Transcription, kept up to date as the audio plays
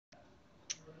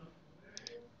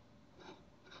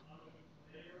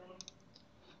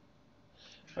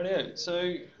Rightio.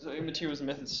 So in materials and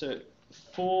methods, so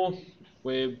 4,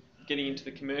 we're getting into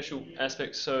the commercial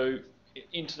aspects. So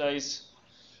in today's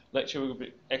lecture, we're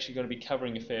actually going to be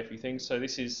covering a fair few things. So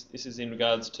this is in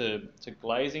regards to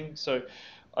glazing. So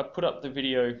I put up the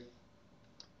video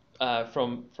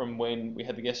from when we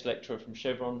had the guest lecturer from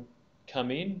Chevron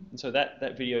come in, and so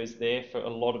that video is there for a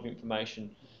lot of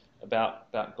information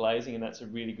about glazing, and that's a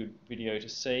really good video to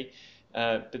see.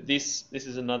 But this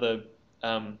is another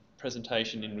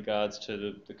presentation in regards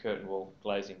to the curtain wall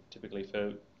glazing, typically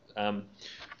for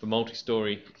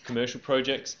multi-story commercial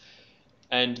projects,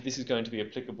 and this is going to be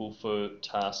applicable for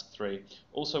task 3.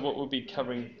 Also, what we'll be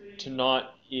covering tonight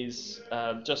is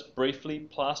just briefly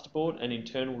plasterboard and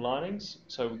internal linings.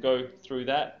 So we'll go through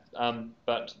that,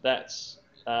 but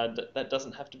that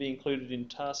doesn't have to be included in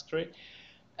task 3.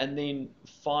 And then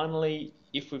finally,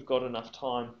 if we've got enough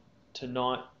time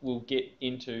tonight, we'll get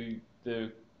into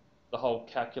the whole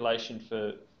calculation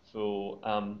for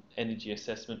energy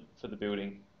assessment for the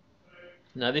building.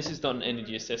 Now, this is not an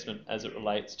energy assessment as it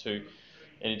relates to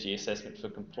energy assessment for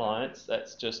compliance.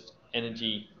 That's just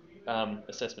energy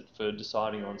assessment for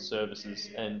deciding on services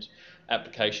and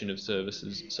application of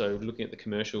services. So looking at the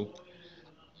commercial,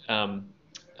 how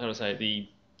do I say,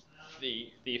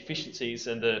 the efficiencies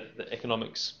and the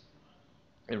economics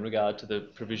in regard to the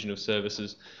provision of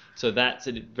services. So that's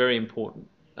a very important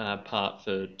part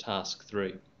for task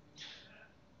 3.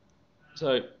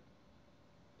 So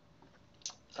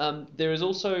there's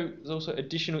also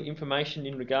additional information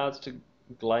in regards to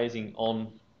glazing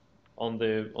on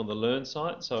the Learn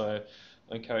site. So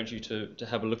I encourage you to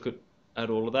have a look at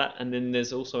all of that. And then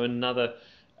there's also another,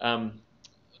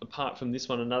 apart from this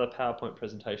one, another PowerPoint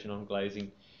presentation on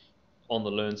glazing on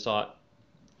the Learn site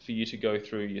for you to go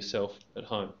through yourself at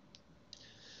home.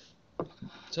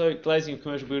 So glazing of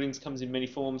commercial buildings comes in many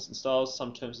forms and styles.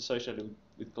 Some terms associated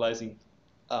with glazing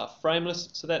are frameless.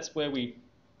 So that's where we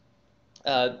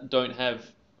don't have,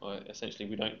 or essentially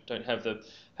we don't have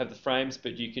the frames,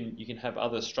 but you can have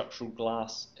other structural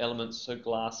glass elements, so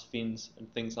glass fins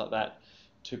and things like that,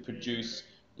 to produce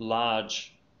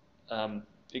large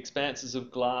expanses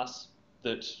of glass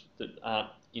that aren't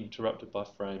interrupted by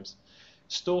frames.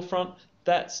 Storefront,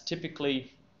 that's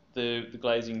typically the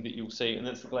glazing that you'll see, and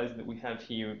that's the glazing that we have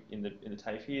here in the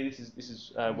TAFE here. This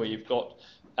is where you've got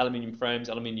aluminium frames,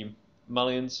 aluminium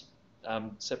mullions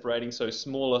separating, so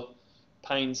smaller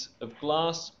panes of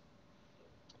glass,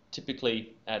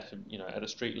 typically at a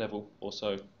street level,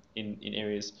 also in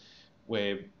areas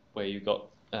where you've got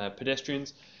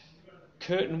pedestrians.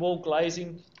 Curtain wall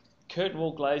glazing. Curtain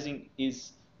wall glazing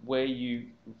is where you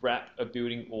wrap a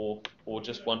building or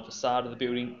just one facade of the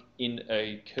building in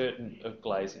a curtain of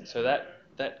glazing. So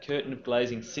that curtain of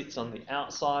glazing sits on the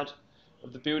outside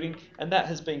of the building, and that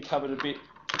has been covered a bit.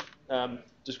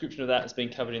 Description of that has been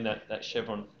covered in that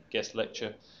Chevron guest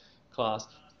lecture class.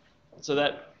 So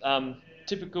that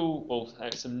typical, or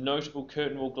some notable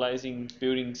curtain wall glazing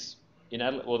buildings in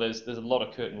Adelaide. Well, there's a lot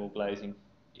of curtain wall glazing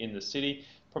in the city.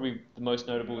 Probably the most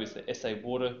notable is the SA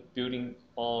Water building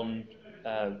on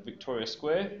Victoria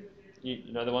Square.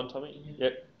 You know the one, Tommy?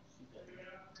 Yep.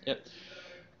 Yep.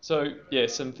 So yeah,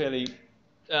 some fairly,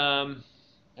 how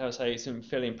do I say, some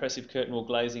fairly impressive curtain wall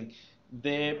glazing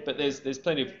there. But there's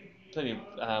plenty of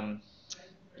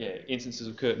instances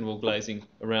of curtain wall glazing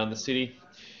around the city.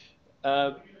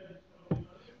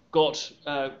 Got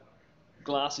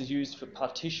glass is used for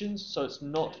partitions, so it's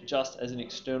not just as an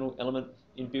external element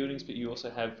in buildings, but you also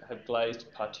have glazed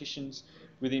partitions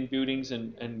within buildings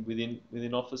and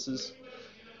within offices.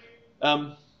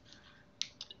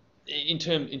 In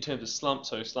terms of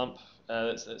slump,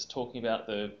 that's talking about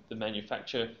the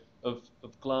manufacture of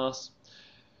glass.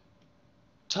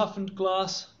 Toughened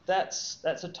glass, that's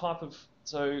a type of,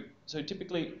 so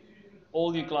typically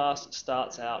all your glass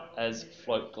starts out as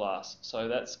float glass. So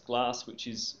that's glass which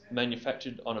is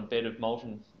manufactured on a bed of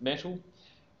molten metal,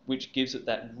 which gives it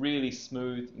that really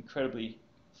smooth, incredibly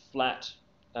flat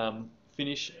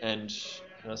finish, and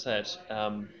how I say it,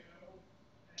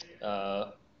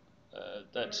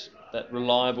 that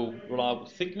reliable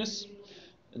thickness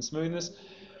and smoothness.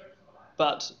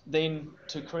 But then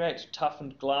to create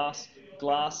toughened glass,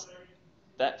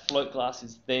 that float glass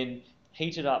is then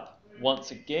heated up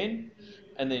once again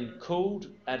and then cooled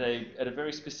at a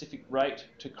very specific rate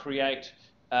to create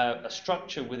a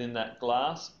structure within that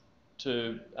glass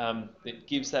that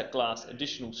gives that glass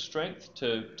additional strength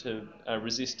to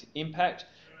resist impact.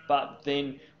 But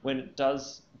then when it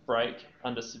does break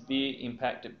under severe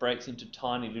impact, it breaks into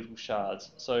tiny little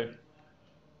shards. So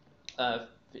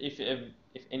if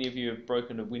any of you have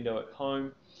broken a window at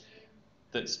home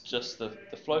that's just the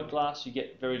float glass, you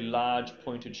get very large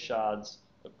pointed shards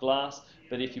of glass.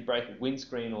 But if you break a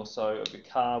windscreen or so of your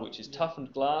car, which is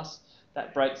toughened glass,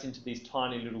 that breaks into these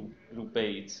tiny little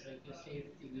beads. Like a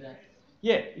safety glass.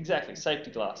 Yeah, exactly,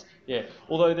 safety glass. Yeah,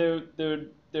 although there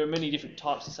are many different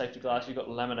types of safety glass. You've got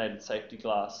laminated safety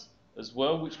glass as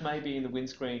well, which may be in the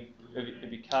windscreen of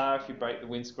your car. If you break the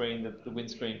windscreen, the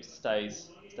windscreen stays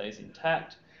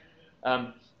intact.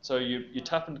 So your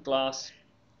toughened glass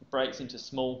breaks into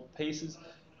small pieces,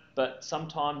 but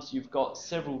sometimes you've got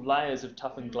several layers of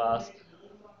toughened glass,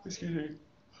 excuse me,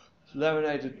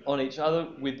 laminated on each other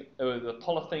with a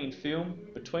polythene film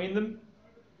between them.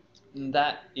 And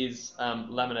that is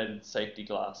laminated safety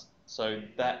glass. So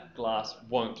that glass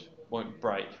won't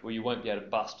break, or you won't be able to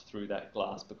bust through that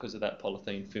glass because of that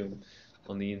polythene film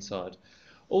on the inside.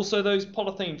 Also, those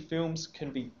polythene films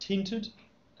can be tinted,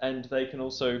 and they can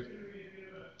also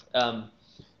um,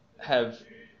 have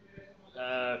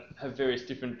have various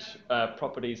different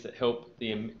properties that help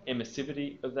the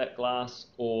emissivity of that glass,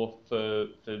 or for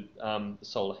the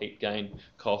solar heat gain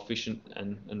coefficient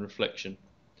and reflection.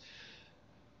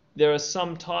 There are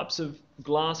some types of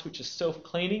glass which are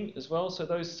self-cleaning as well. So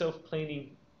those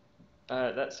self-cleaning,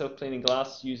 that self-cleaning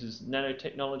glass uses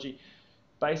nanotechnology,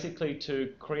 basically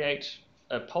to create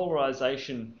a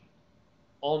polarization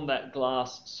on that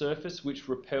glass surface which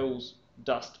repels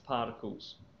dust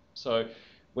particles. So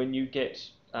when you get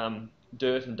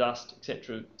dirt and dust,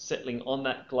 etc., settling on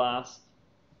that glass,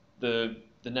 the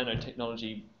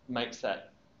nanotechnology makes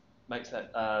that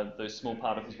those small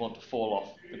particles want to fall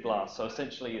off the glass. So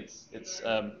essentially, it's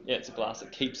a glass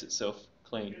that keeps itself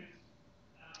clean.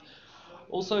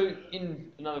 Also, in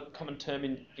another common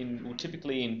term well,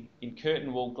 typically in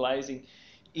curtain wall glazing,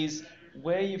 is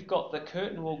where you've got the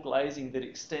curtain wall glazing that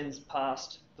extends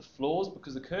past the floors,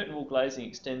 because the curtain wall glazing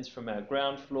extends from our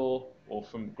ground floor, or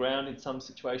from ground in some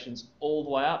situations, all the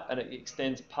way up, and it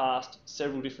extends past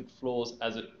several different floors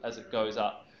as it goes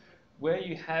up. Where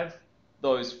you have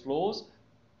those floors,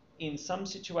 in some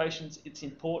situations it's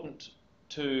important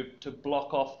to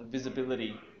block off the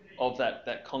visibility of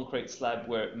that concrete slab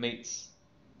where it meets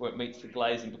the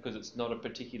glazing, because it's not a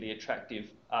particularly attractive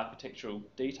architectural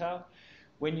detail.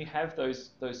 When you have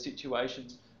those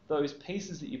situations, those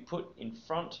pieces that you put in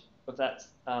front of that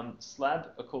slab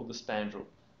are called the spandrel.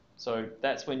 So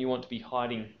that's when you want to be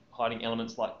hiding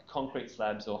elements like concrete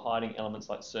slabs, or hiding elements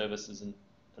like services and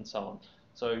so on.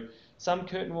 So some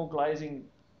curtain wall glazing,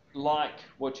 like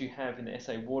what you have in the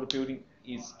SA water building,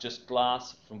 is just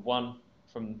glass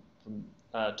from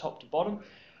top to bottom,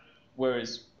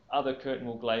 whereas other curtain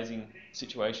wall glazing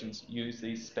situations use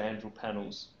these spandrel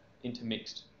panels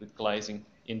intermixed with glazing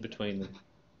in between them.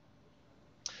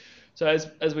 So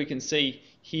as we can see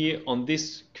here on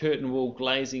this curtain wall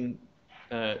glazing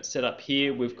setup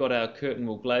here, we've got our curtain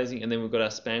wall glazing, and then we've got our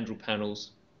spandrel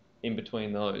panels in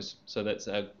between those. So that's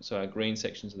our green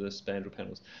sections of the spandrel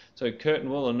panels. So curtain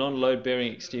wall, a non-load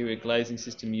bearing exterior glazing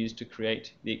system used to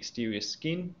create the exterior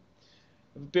skin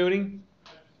of a building.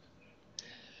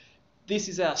 This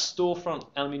is our storefront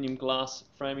aluminium glass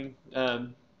framing.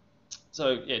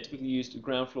 So yeah, typically used at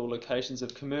ground floor locations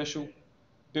of commercial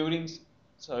buildings.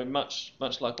 So much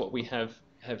like what we have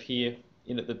here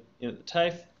in at the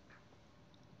TAFE,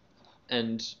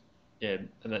 and yeah,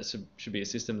 and that should be a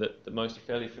system that most are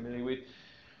fairly familiar with.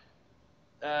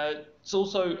 It's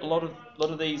also a lot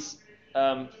of these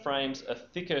frames are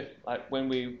thicker. Like when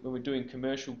we're doing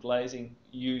commercial glazing,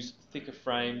 use thicker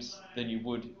frames than you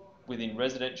would within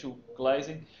residential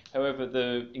glazing. However,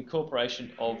 the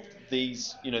incorporation of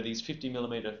these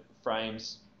 50mm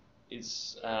frames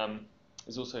is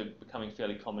also becoming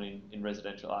fairly common in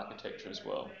residential architecture as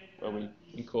well, where we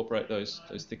incorporate those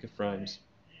thicker frames.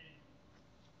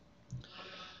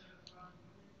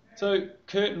 So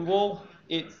curtain wall,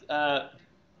 it's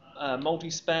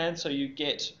multi-span, so you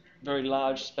get very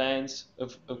large spans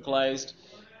of glazed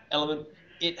element.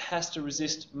 It has to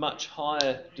resist much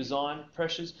higher design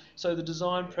pressures. So the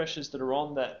design pressures that are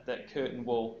on that curtain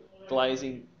wall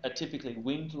glazing are typically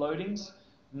wind loadings,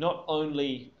 not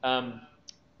only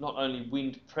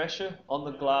wind pressure on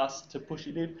the glass to push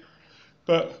it in,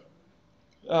 but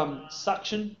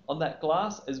suction on that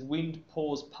glass as wind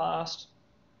pours past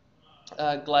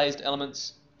glazed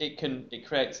elements. It can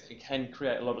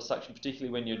create a lot of suction,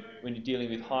 particularly when you're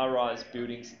dealing with high-rise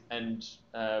buildings and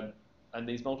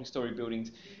these multi-story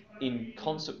buildings in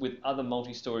concert with other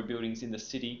multi-story buildings in the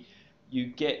city. You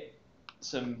get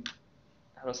some,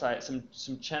 how do I say it,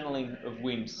 some channeling of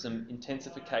wind, some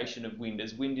intensification of wind.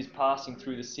 As wind is passing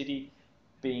through the city,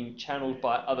 being channeled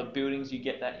by other buildings, you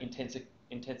get that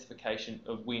intensification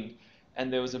of wind.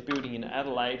 And there was a building in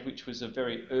Adelaide which was a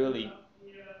very early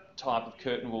type of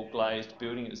curtain wall glazed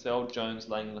building. It's the old Jones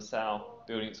Lang LaSalle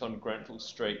building. It's on Grenfell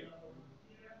Street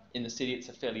in the city. It's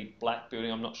a fairly black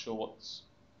building. I'm not sure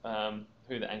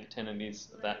who the anchor tenant is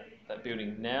of that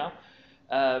building now.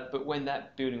 But when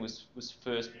that building was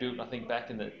first built, I think back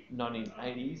in the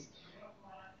 1980s,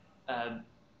 um,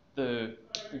 the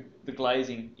the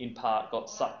glazing in part got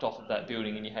sucked off of that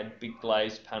building, and you had big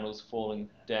glazed panels falling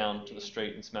down to the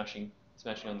street and smashing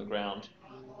on the ground.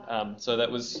 So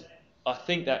that was, I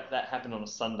think that happened on a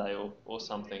Sunday or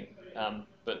something.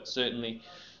 But certainly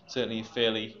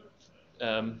a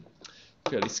um,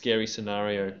 fairly scary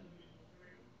scenario.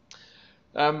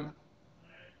 Um,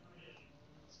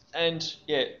 and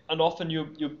yeah, and often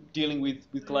you're dealing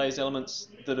with glazed elements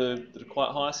that are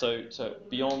quite high, so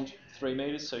beyond 3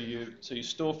 meters. So your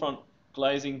storefront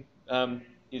glazing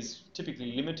is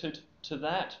typically limited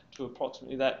to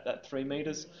approximately that 3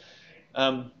 meters.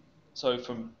 Um, so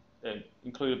from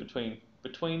included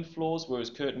between floors, whereas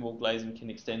curtain wall glazing can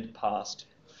extend past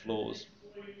floors.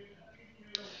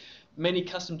 Many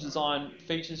custom design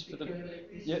features for the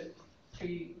yeah.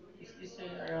 Is this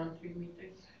around 3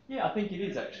 meters? Yeah, I think it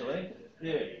is actually.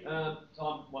 Yeah, so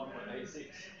I'm 1.86.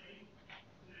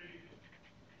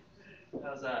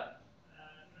 How's that?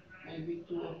 Maybe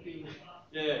two of you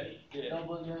Yeah, yeah.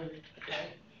 double your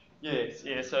height. Yes,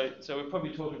 yeah. So we're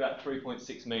probably talking about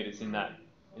 3.6 meters in that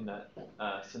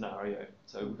scenario.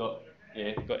 So we've got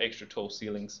extra tall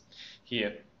ceilings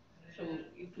here. So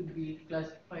it would be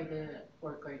classified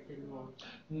for curtain wall.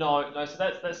 No. So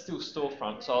that's still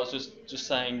storefront. So I was just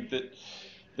saying that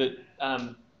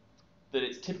that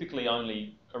it's typically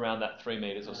only around that 3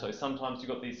 meters or so. Sometimes you've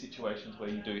got these situations where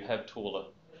you do have taller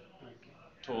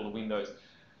windows.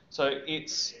 So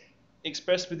it's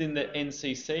expressed within the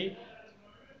NCC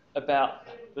about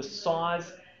the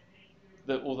size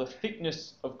or the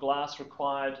thickness of glass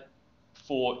required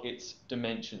for its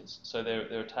dimensions. So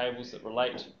there are tables that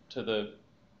relate to the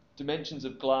dimensions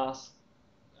of glass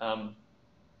um,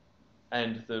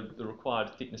 and the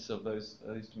required thickness of those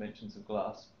dimensions of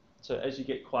glass. So as you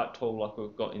get quite tall, like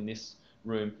we've got in this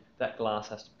room, that glass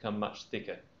has to become much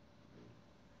thicker.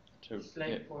 It's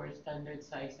like for standard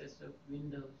sizes of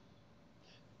windows.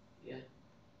 Yeah.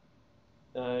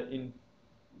 In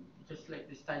Just like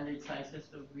the standard sizes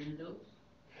of windows.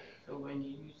 So when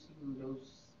you're using those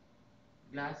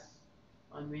glass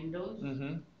on windows,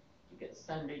 you get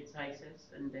standard sizes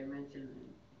and dimension and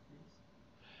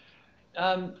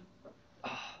thickness.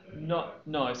 um,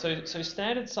 no. So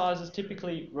standard sizes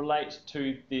typically relate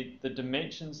to the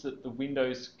dimensions that the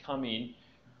windows come in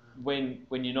when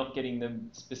you're not getting them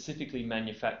specifically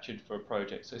manufactured for a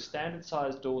project. So standard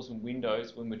size doors and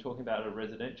windows, when we're talking about a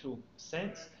residential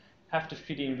sense, have to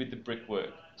fit in with the brickwork.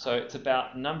 So it's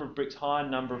about number of bricks high,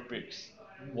 number of bricks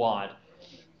wide.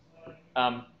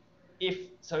 If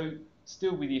so,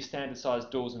 still with your standard size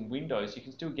doors and windows, you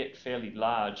can still get fairly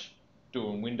large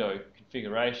door and window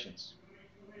configurations,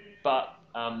 but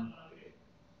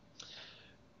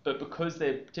but because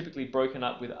they're typically broken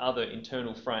up with other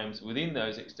internal frames within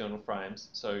those external frames,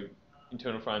 so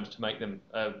internal frames to make them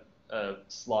a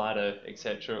slider,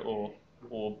 etc., or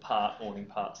part awning,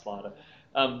 part slider,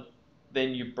 then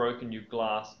you've broken your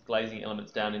glazing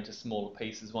elements down into smaller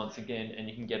pieces once again, and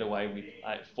you can get away with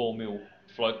a 4mm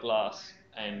float glass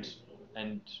and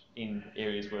in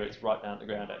areas where it's right down to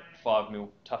the ground at 5mm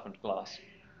toughened glass.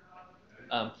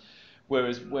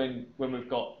 Whereas when we've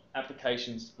got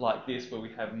applications like this where we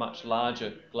have much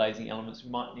larger glazing elements, we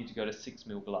might need to go to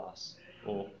 6mm glass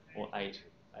or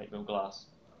 8mm glass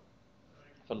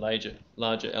for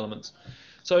larger elements.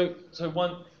 So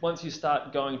once you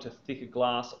start going to thicker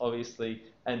glass, obviously,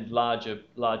 and larger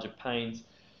panes,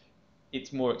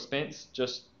 it's more expensive.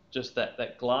 Just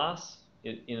that glass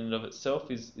in and of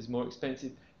itself is more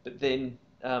expensive, but then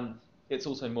it's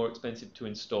also more expensive to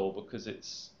install because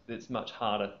it's much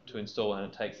harder to install, and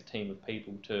it takes a team of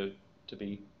people to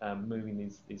be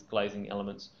moving these glazing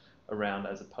elements around,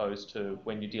 as opposed to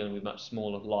when you're dealing with much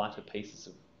smaller, lighter pieces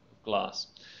of glass.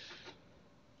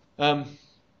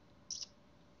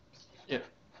 Yeah.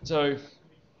 So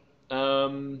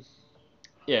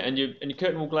yeah, and your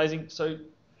curtain wall glazing. So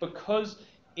because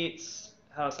it's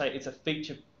it's a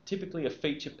feature, typically a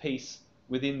feature piece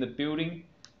within the building.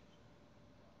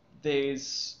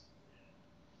 There's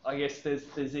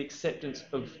there's the acceptance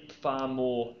of far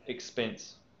more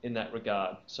expense in that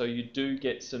regard. So you do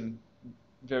get some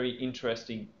very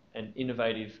interesting and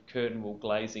innovative curtain wall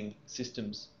glazing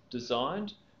systems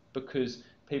designed because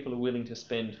people are willing to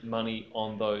spend money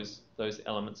on those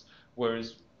elements.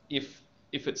 Whereas if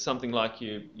it's something like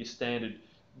your standard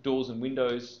doors and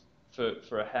windows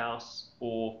for a house,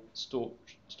 or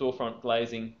storefront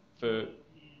glazing for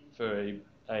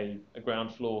a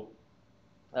ground floor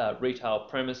retail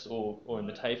premise or in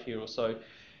the TAFE here or so,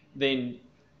 then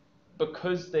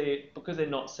because they're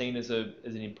not seen as an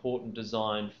important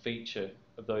design feature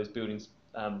of those buildings,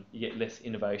 you get less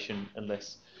innovation and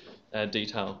less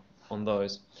detail on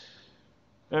those.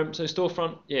 So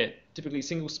storefront, yeah, typically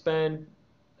single span,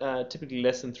 typically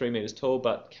less than 3 meters tall,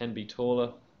 but can be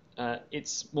taller.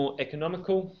 It's more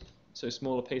economical, so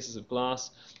smaller pieces of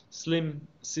glass. Slim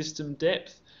system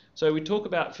depth. So we talk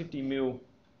about 50 mil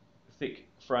thick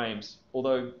frames,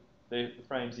 although the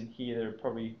frames in here they're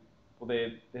probably, well,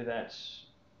 they're that.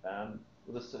 Well,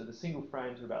 the single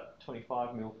frames are about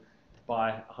 25 mil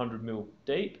by 100 mil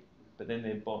deep, but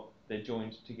then they're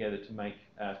joined together to make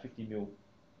 50 mil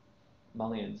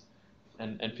mullions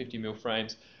and 50 mil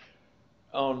frames.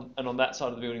 On that side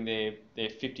of the building, they're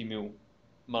 50 mil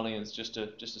mullions, just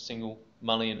a single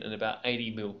mullion, and about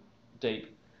 80 mil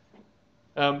deep.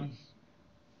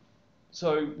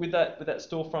 So with that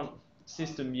storefront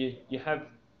system, you have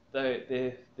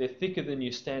they're thicker than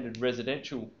your standard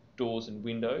residential doors and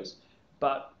windows,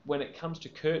 but when it comes to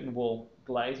curtain wall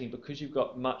glazing, because you've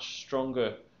got much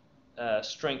stronger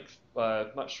strength,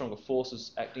 much stronger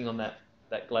forces acting on that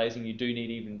glazing, you do need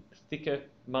even thicker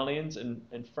mullions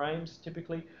and frames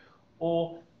typically,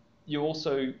 or you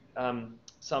also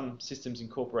some systems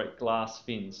incorporate glass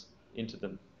fins into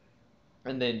them,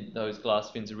 and then those glass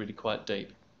fins are really quite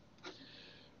deep.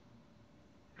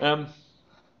 And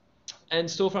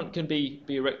storefront can be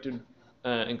erected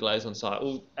and glazed on site,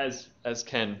 as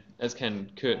can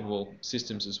curtain wall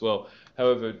systems as well.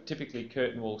 However, typically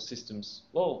curtain wall systems,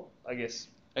 well, I guess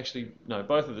actually no,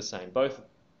 both are the same. Both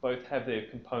have their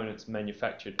components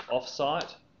manufactured off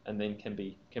site and then can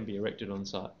be erected on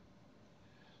site.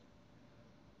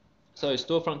 So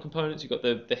storefront components, you've got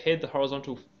the head, the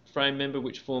horizontal frame member,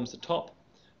 which forms the top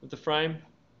of the frame.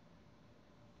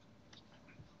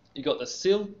 You've got the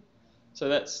sill, so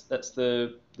that's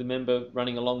the member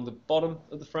running along the bottom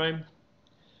of the frame.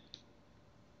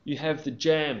 You have the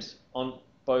jambs on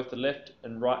both the left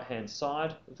and right hand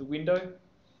side of the window,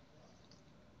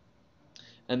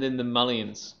 and then the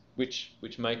mullions, which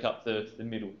make up the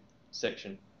middle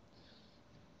section.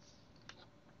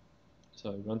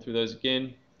 So run through those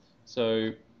again.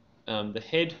 So the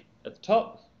head at the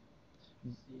top,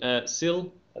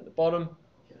 sill at the bottom,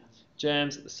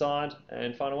 jambs at the side,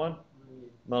 and final one,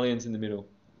 mullions in the middle.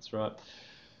 That's right.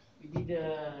 We did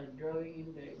a drawing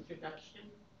in the introduction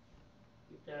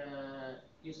with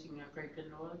using a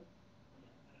curtain wall.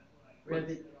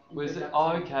 Revit. Was it?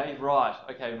 Oh, okay, right.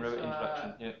 Okay, Revit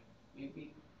introduction. Yeah.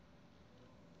 Maybe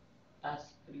task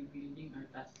rebuilding or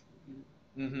task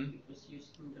rebuilding. It was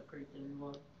using the curtain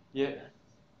wall. Yeah.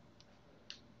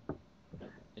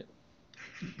 Yeah.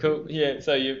 Cool. Yeah.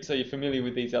 So you're familiar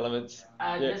with these elements.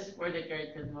 Yeah. Just for the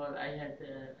curtain wall, I had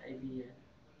the idea.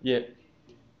 Yeah.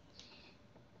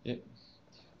 Yeah.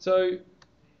 So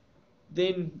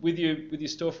then with your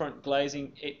storefront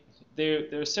glazing, there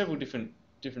are several different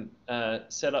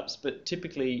setups, but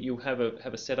typically you'll have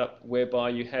a setup whereby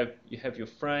you have your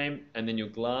frame, and then your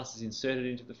glass is inserted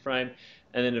into the frame,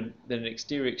 and then an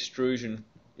exterior extrusion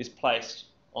is placed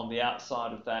on the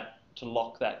outside of that to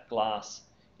lock that glass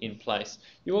in place.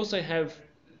 You also have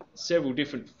several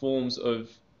different forms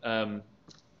of rubber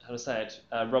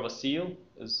seal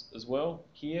as well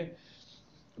here.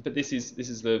 But this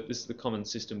is the common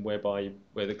system where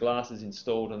the glass is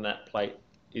installed and that plate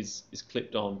is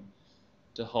clipped on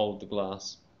to hold the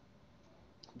glass.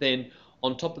 Then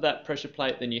on top of that pressure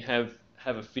plate, then you have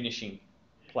a finishing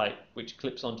plate which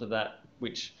clips onto that,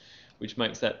 which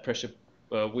makes that pressure,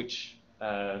 which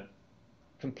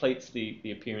completes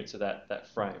the appearance of that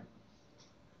frame.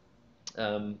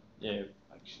 Yeah,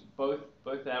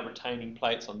 both our retaining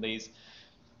plates on these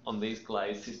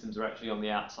glazed systems are actually on the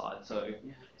outside. So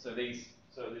these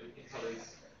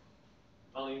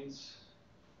mullions.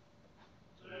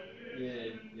 Yeah.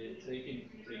 So you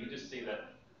can just see that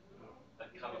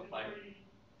cover plate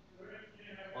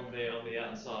on the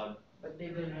outside. But they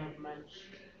don't have much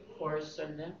force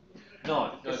on them.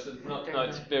 No, it's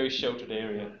a very sheltered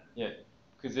area. Yeah,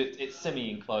 because it's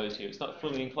semi-enclosed here. It's not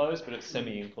fully enclosed, but it's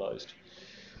semi-enclosed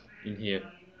in here.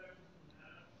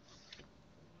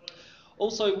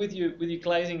 Also, with your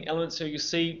glazing elements, so you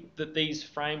see that these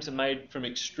frames are made from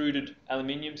extruded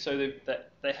aluminium, so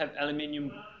they have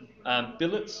aluminium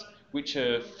billets which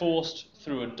are forced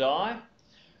through a die,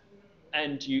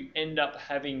 and you end up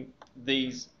having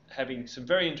some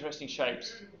very interesting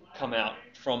shapes come out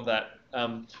from that.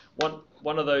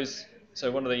 One of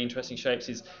the interesting shapes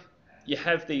is you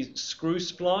have these screw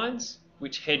splines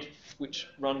which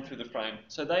run through the frame.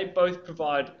 So they both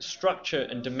provide structure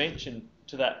and dimension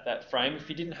to that frame. If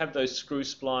you didn't have those screw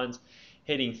splines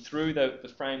heading through,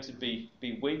 the frames would be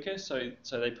weaker. So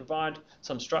they provide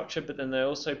some structure, but then they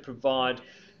also provide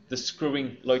the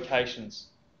screwing locations.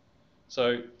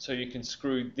 So you can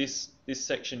screw this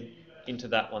section into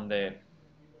that one there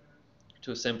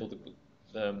to assemble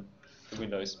the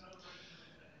windows.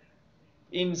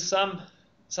 In some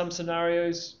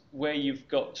scenarios where you've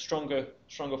got stronger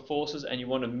forces and you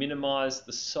want to minimize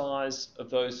the size of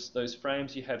those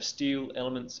frames, you have steel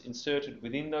elements inserted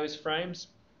within those frames.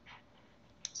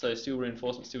 So steel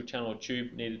reinforcement, steel channel or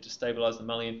tube needed to stabilize the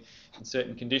mullion in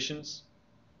certain conditions.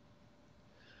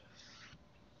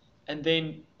 And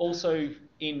then also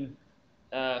in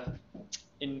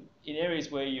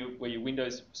areas where your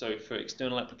windows, so for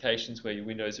external applications where your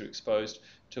windows are exposed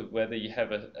to whether you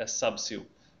have a subsill,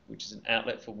 which is an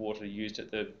outlet for water used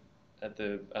at the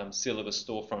sill of a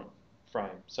storefront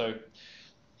frame. So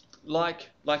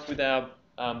like with our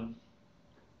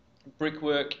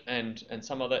brickwork and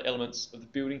some other elements of the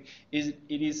building, it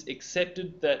is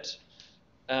accepted that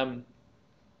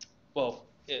well,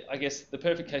 I guess the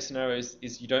perfect case scenario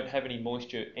is you don't have any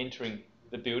moisture entering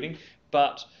the building,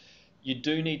 but you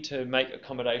do need to make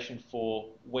accommodation for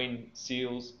when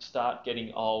seals start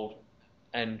getting old,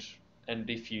 and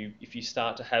if you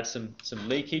start to have some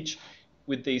leakage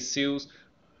with these seals,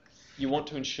 you want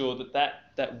to ensure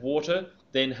that water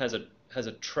then has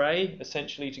a tray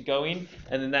essentially to go in,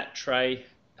 and then that tray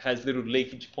has little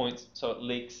leakage points so it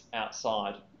leaks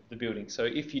outside the building. So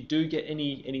if you do get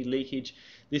any leakage,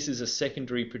 this is a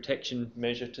secondary protection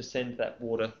measure to send that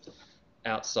water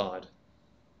outside.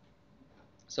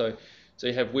 So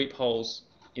you have weep holes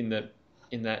in that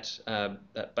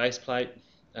base plate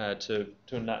to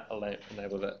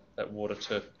enable that water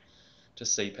to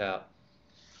seep out.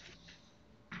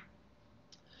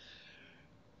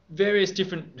 Various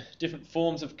different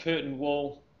forms of curtain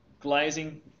wall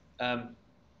glazing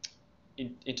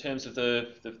in terms of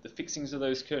the fixings of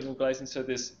those curtain wall glazing. So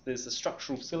there's the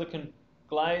structural silicon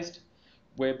glazed,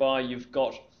 whereby you've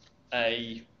got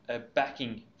a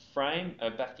backing frame, a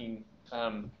backing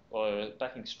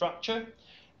structure,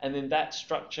 and then that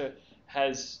structure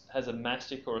has a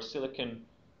mastic or a silicon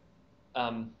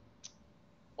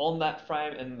on that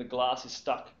frame, and the glass is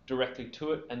stuck directly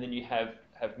to it, and then you have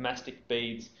mastic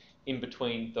beads in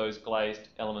between those glazed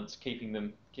elements, keeping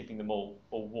them all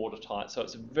watertight. So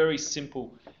it's a very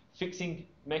simple fixing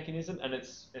mechanism, and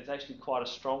it's actually quite a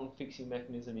strong fixing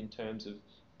mechanism in terms of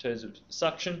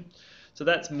suction. So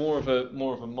that's more of a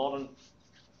modern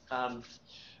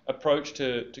approach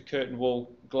to curtain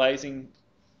wall glazing.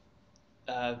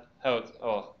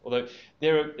 Although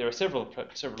there are several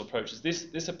approaches.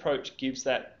 This approach gives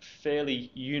that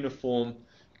fairly uniform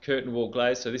curtain wall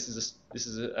glaze. So this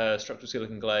is a structural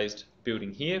silicon glazed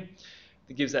building here.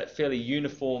 It gives that fairly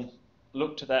uniform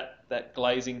look to that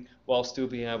glazing, while still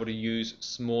being able to use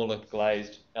smaller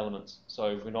glazed elements.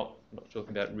 So we're not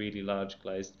talking about really large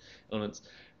glazed elements.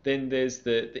 Then there's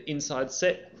the inside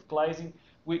set glazing,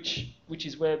 which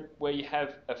is where you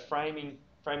have a framing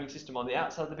system on the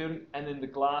outside of the building, and then the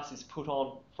glass is put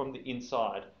on from the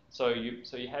inside. So you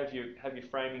have your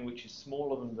framing, which is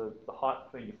smaller than the height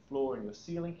between your floor and your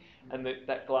ceiling, and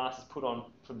that glass is put on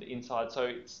from the inside.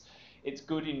 So it's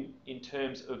good in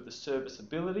terms of the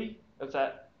serviceability of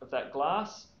that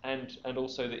glass, and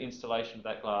also the installation of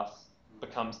that glass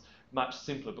becomes much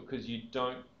simpler because you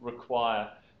don't require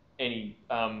any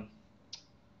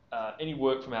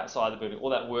work from outside the building. All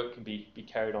that work can be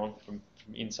carried on from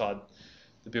inside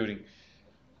the building.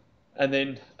 And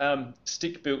then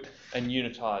stick-built and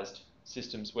unitized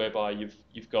systems, whereby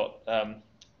you've got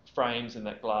frames, and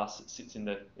that glass that sits in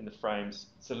the frames.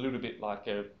 It's a little bit like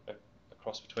a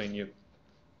cross between your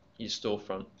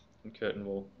storefront and curtain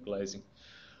wall glazing.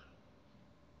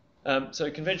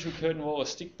 So conventional curtain wall, a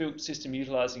stick-built system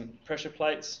utilizing pressure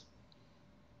plates.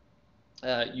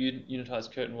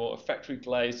 Unitized curtain wall, a factory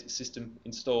glazed system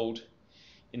installed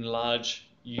in large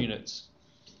units.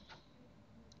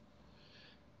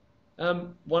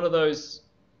 One of those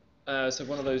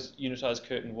unitized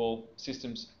curtain wall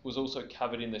systems was also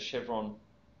covered in the Chevron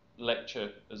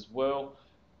lecture as well,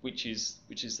 which is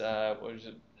what is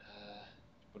it?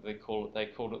 What do they call it?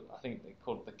 I think they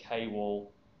call it the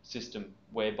K-wall system,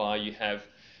 whereby you have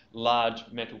large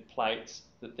metal plates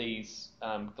that these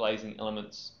glazing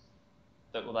elements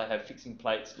they have fixing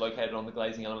plates located on the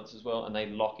glazing elements as well, and they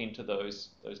lock into those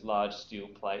large steel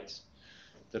plates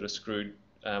that are screwed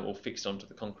or fixed onto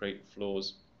the concrete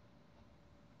floors.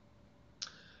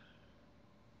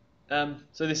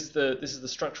 So this is the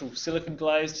structural silicon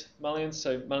glazed mullions.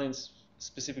 So mullions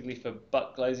specifically for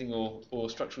butt glazing or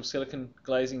structural silicon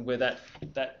glazing, where that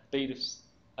bead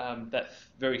that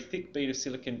very thick bead of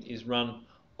silicon is run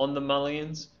on the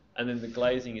mullions, and then the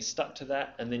glazing is stuck to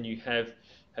that, and then you have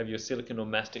your silicon or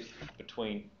mastic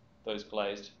between those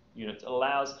glazed units. It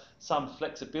allows some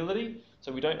flexibility,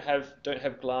 so we don't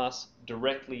have glass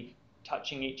directly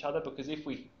touching each other, because if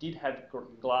we did have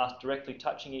glass directly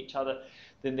touching each other,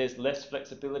 then there's less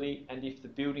flexibility, and if the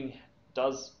building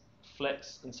does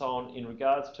flex and so on in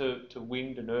regards to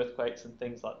wind and earthquakes and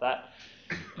things like that,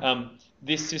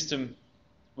 this system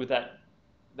with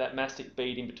that mastic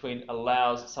bead in between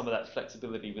allows some of that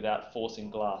flexibility without forcing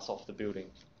glass off the building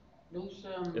Those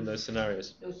in those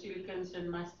scenarios. those silicons and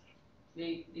mastic,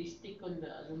 they stick on the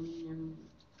aluminium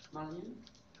mullions.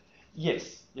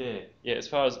 Yes, yeah. As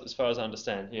far as I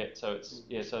understand, yeah. So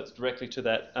it's directly to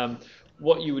that.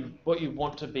 What you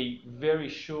want to be very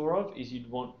sure of is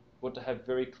you'd want to have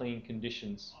very clean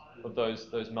conditions of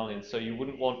those mullions. So you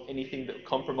wouldn't want anything that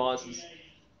compromises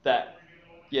that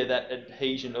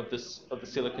adhesion of the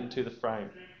silicon to the frame,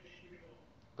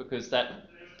 because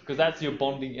that's your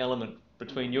bonding element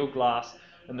between your glass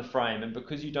and the frame, and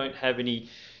because you don't have any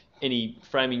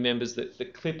framing members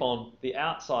that clip on the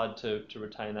outside to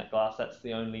retain that glass, that's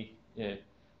the only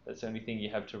thing you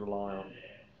have to rely on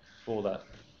for that.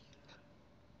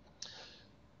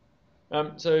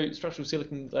 So structural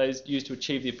silicon glaze used to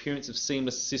achieve the appearance of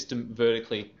seamless system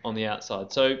vertically on the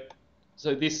outside. So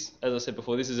this, as I said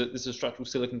before, this is a structural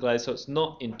silicon glaze, so it's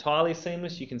not entirely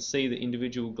seamless. You can see the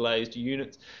individual glazed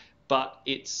units, but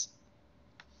it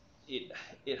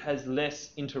has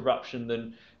less interruption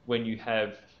than when you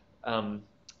have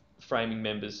framing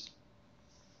members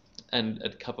and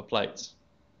cover plates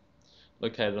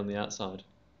located on the outside.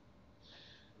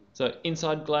 So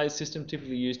inside glaze system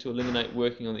typically used to eliminate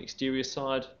working on the exterior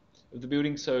side of the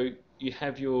building. So you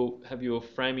have your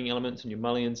framing elements and your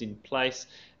mullions in place,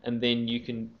 and then you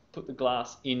can put the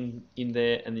glass in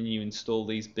there, and then you install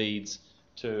these beads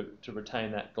to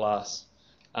retain that glass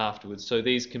afterwards. So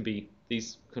these can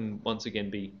once again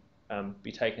be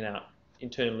taken out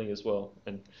internally as well,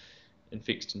 and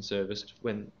fixed and serviced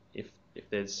if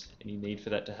there's any need for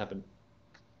that to happen.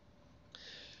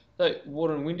 So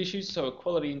water and wind issues. So a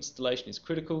quality installation is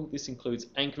critical. This includes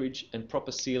anchorage and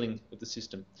proper sealing of the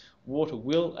system. Water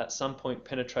will at some point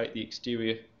penetrate the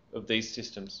exterior of these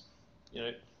systems.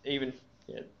 Even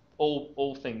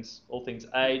all things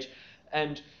age,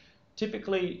 and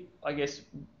typically, I guess,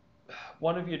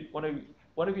 one of your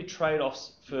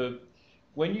trade-offs for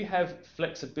when you have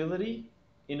flexibility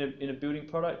in a building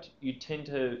product, you tend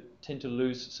to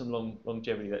lose some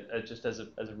longevity. That just as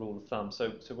a rule of thumb.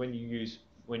 So when you use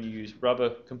rubber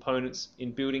components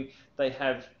in building, they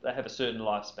have a certain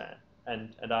lifespan,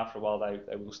 and after a while they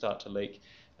will start to leak,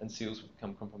 and seals will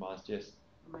become compromised. Yes.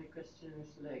 My question is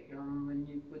when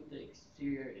you put the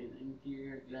exterior and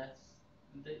interior glass,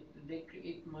 do they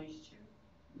create moisture?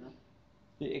 No.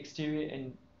 The exterior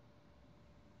and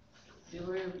They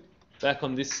were back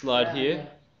on this slide here. Yeah.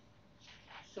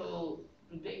 So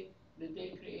do they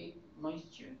create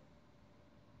moisture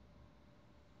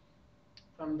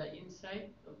from the inside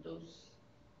of those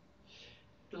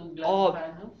two glass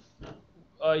panels? No.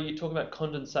 Oh, you're talking about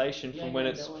condensation from when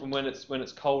it's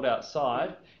cold outside.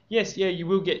 Yeah. Yes, you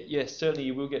will get. Yes, certainly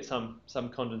you will get some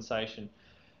condensation.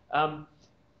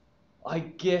 I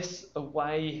guess a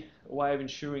way of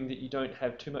ensuring that you don't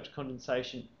have too much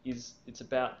condensation is it's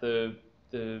about the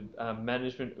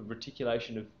management of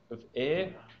reticulation of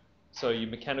air. So your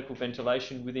mechanical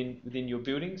ventilation within your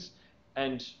buildings,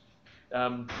 and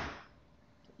I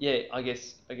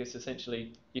guess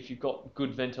essentially, if you've got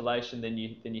good ventilation, then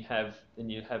you have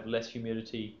less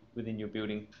humidity within your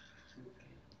building,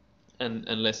 and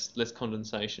less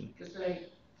condensation. Because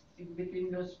in between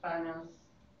those panels,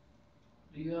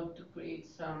 do you have to create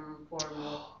some form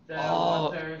of the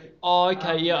water? Oh,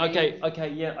 okay, yeah, I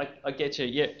get you,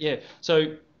 yeah.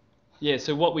 So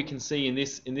what we can see in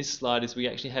this slide is we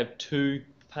actually have two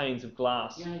panes of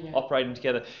glass operating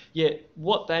together. Yeah,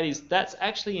 what that is, that's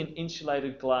actually an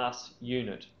insulated glass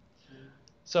unit.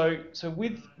 So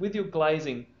with your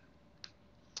glazing,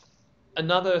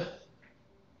 that's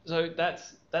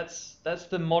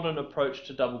the modern approach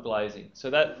to double glazing. So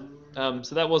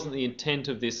that wasn't the intent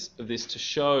of this to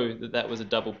show that was a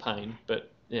double pane,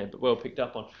 but well picked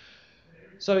up on.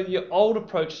 So your old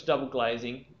approach to double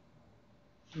glazing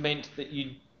meant that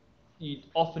you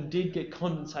often did get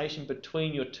condensation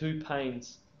between your two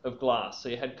panes of glass. So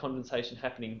you had condensation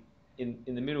happening in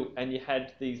the middle, and you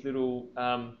had these little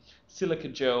silica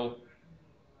gel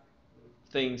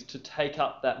things to take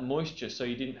up that moisture, so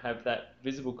you didn't have that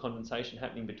visible condensation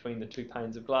happening between the two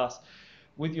panes of glass.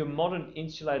 With your modern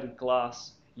insulated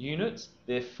glass units,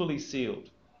 they're fully sealed.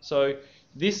 So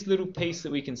This little piece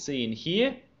that we can see in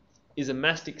here is a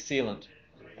mastic sealant,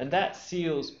 and that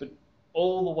seals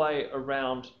all the way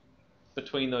around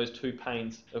between those two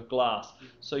panes of glass.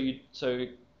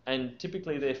 And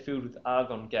typically they're filled with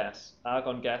argon gas.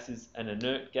 Argon gas is an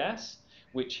inert gas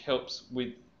which helps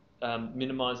with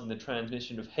minimizing the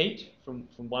transmission of heat from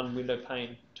one window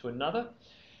pane to another.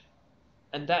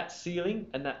 And that sealing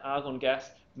and that argon gas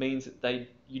means that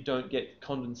you don't get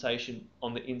condensation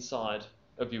on the inside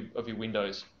of your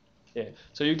windows. Yeah.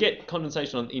 So you get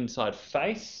condensation on the inside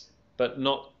face, but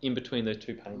not in between those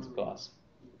two panes of glass.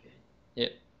 Okay. Yeah.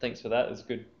 Thanks for that. That's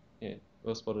good. Yeah.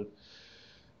 Well spotted.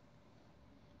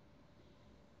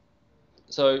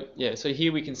 So yeah. So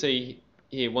here we can see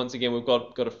once again we've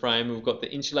got a frame. We've got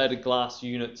the insulated glass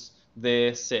units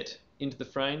there set into the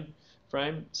frame.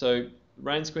 So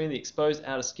rain screen, the exposed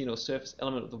outer skin or surface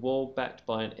element of the wall backed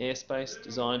by an airspace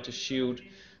designed to shield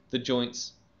the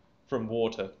joints from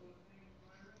water.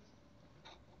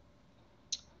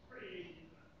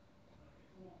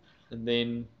 And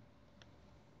then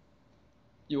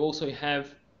you also have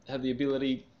the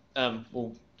ability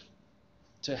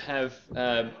to have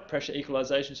pressure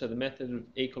equalization, so the method of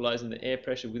equalizing the air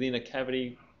pressure within a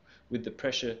cavity with the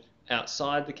pressure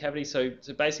outside the cavity. So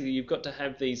basically you've got to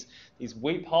have these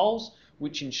weep holes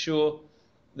which ensure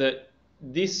that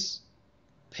this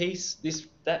piece,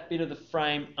 that bit of the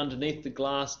frame underneath the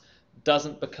glass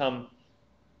doesn't become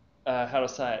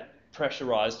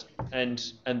pressurized,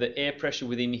 and the air pressure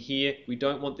within here, we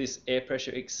don't want this air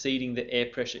pressure exceeding the air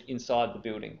pressure inside the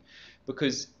building,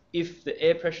 because if the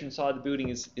air pressure inside the building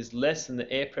is less than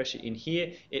the air pressure in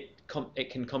here, it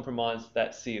can compromise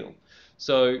that seal.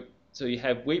 So you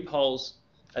have weep holes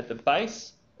at the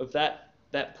base of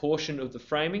that portion of the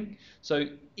framing. So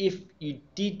if you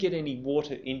did get any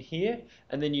water in here,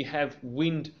 and then you have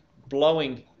wind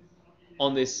blowing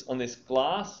on this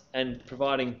glass and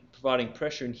providing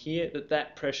pressure in here,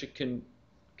 that pressure can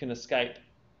escape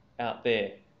out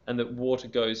there, and that water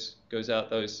goes out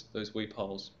those weep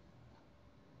holes.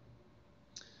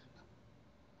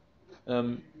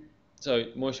 So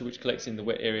moisture which collects in the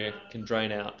wet area can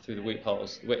drain out through the weep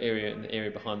holes. The wet area and the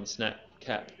area behind the snap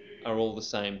cap are all the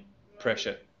same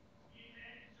pressure.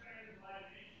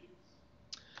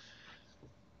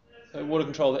 So water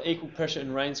control. The equal pressure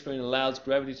and rain screen allows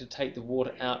gravity to take the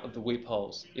water out of the weep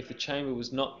holes. If the chamber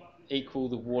was not equal,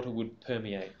 the water would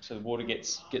permeate. So the water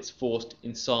gets forced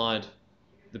inside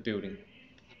the building.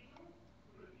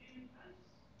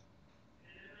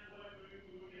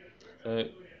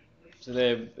 So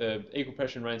there, equal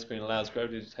pressure and rain screen allows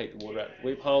gravity to take the water out of the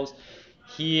weep holes.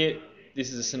 Here,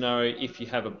 this is a scenario if you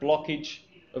have a blockage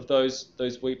of those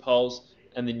weep holes,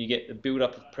 and then you get the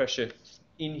build-up of pressure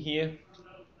in here,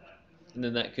 and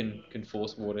then that can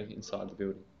force water inside the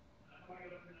building.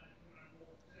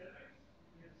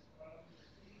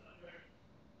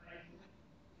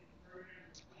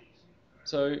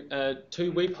 So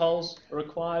 2 weep holes are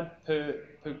required per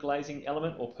glazing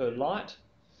element or per light.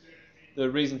 The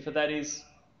reason for that is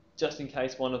just in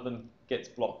case one of them gets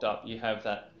blocked up, you have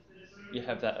that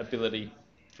ability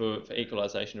for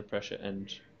equalization of pressure and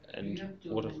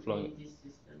water flowing. These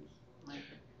systems, Michael?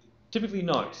 Typically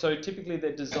no. So typically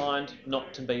they're designed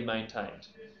not to be maintained,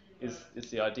 is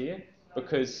the idea,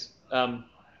 because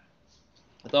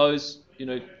those,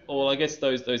 or I guess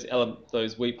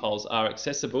those weep holes are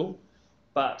accessible,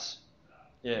 but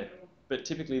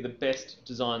typically the best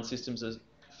design systems are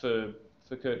for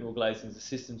curtain wall glazing are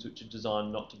systems which are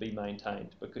designed not to be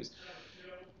maintained, because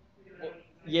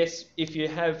yes, if you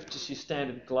have just your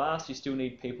standard glass, you still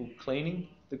need people cleaning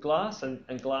the glass,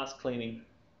 and glass cleaning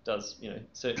does,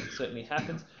 certainly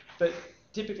happens. But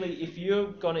typically, if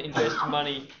you're going to invest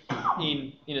money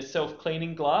in a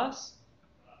self-cleaning glass,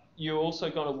 you're also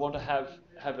going to want to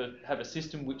have a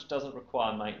system which doesn't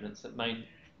require maintenance, that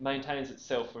maintains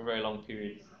itself for a very long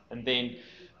period, and then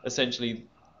essentially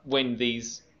when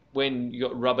you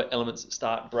got rubber elements that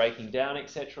start breaking down,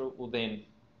 etc., well then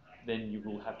you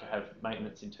will have to have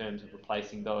maintenance in terms of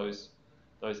replacing those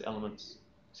elements,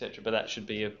 etc. But that should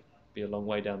be a long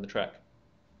way down the track.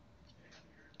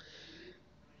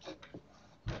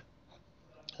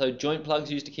 So joint plugs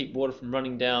used to keep water from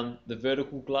running down the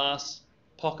vertical glass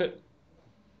pocket.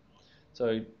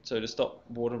 So to stop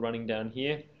water running down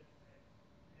here.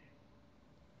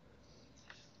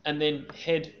 And then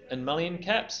head and mullion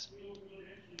caps,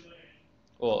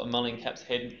 or mullion caps,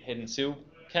 head and sill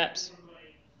caps.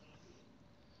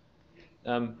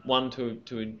 One to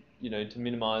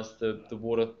minimise the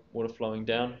water flowing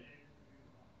down,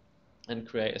 and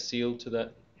create a seal to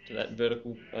that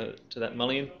vertical to that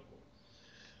mullion.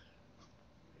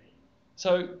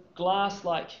 So glass,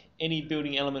 like any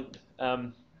building element,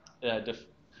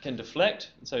 can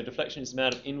deflect. And so deflection is the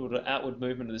amount of inward or outward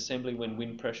movement of the assembly when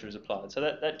wind pressure is applied. So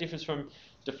that differs from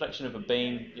deflection of a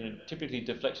beam. Typically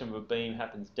deflection of a beam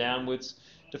happens downwards.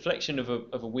 Deflection of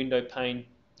a window pane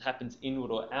happens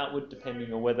inward or outward,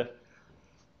 depending on whether,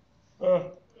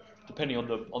 depending on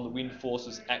the wind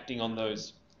forces acting on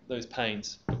those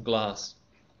panes of glass.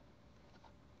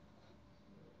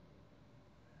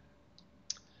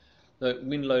 The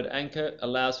wind load anchor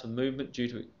allows for movement due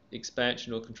to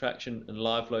expansion or contraction and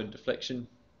live load deflection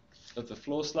of the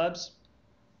floor slabs.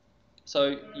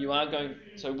 So you are going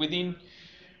within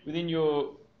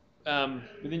your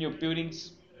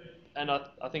buildings, and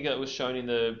I think that was shown in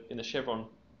the Chevron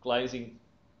glazing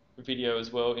video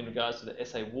as well in regards to the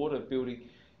SA Water building.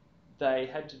 They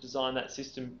had to design that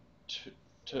system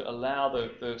to allow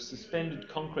the suspended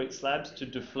concrete slabs to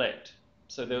deflect.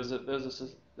 So there was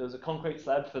a concrete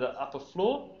slab for the upper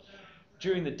floor.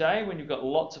 During the day, when you've got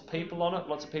lots of people on it,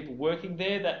 lots of people working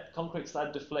there, that concrete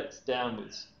slab deflects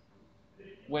downwards.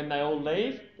 When they all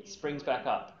leave, it springs back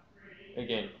up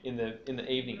again in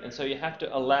the evening, and so you have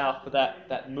to allow for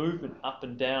that movement up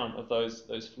and down of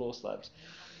those floor slabs.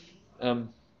 So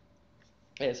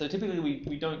typically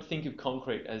we don't think of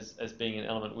concrete as being an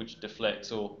element which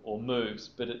deflects or moves,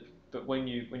 but when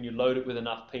you load it with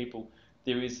enough people,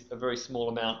 there is a very small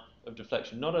amount of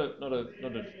deflection. Not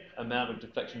an amount of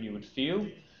deflection you would feel,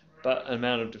 but an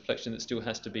amount of deflection that still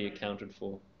has to be accounted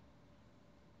for.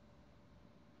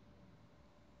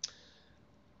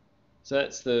 So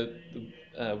that's the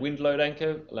wind load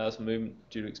anchor, allows for movement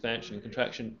due to expansion and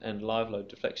contraction and live load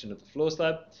deflection of the floor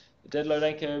slab. The dead load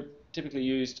anchor, typically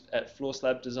used at floor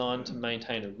slab design to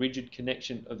maintain a rigid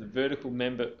connection of the vertical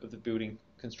member of the building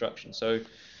construction. So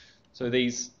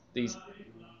these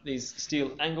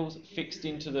steel angles fixed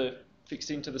into the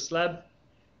slab,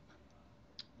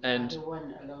 and the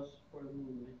one allows for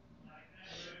movement.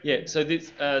 Yeah. So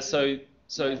this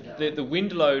the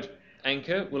wind load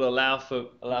anchor will allow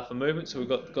for movement. So we've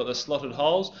got the slotted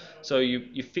holes. So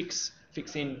you fix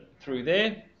in through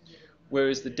there,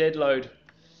 whereas the dead load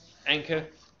anchor,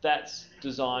 that's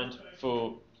designed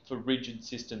for rigid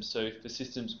systems. So for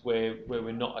systems where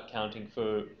we're not accounting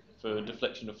for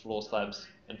deflection of floor slabs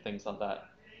and things like that,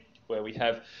 where we'd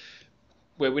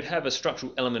have a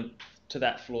structural element to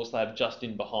that floor slab just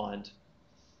in behind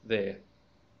there.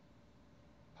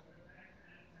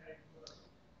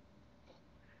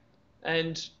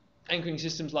 And anchoring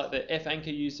systems like the F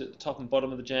anchor used at the top and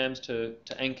bottom of the jambs to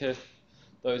anchor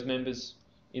those members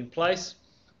in place.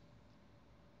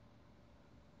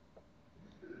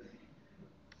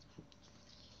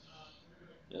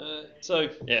 So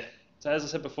as I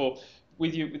said before,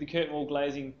 with the curtain wall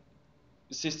glazing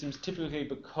systems, typically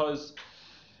because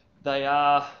they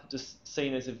are just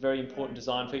seen as a very important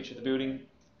design feature of the building,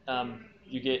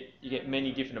 you get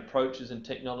many different approaches and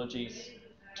technologies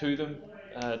to them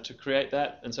to create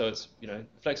that, and so it's a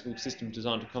flexible system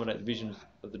designed to accommodate the vision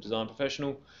of the design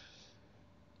professional.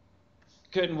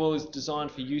 Curtain wall is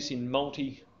designed for use in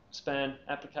multi-span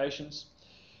applications.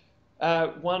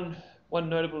 One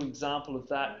notable example of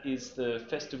that is the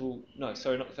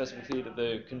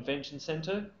the Convention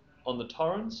Centre on the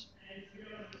Torrens.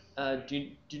 Do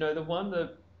you know the one?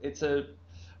 What do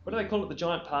they call it? The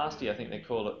giant pasty, I think they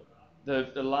call it.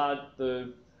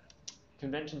 The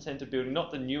Convention Centre building,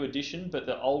 not the new addition, but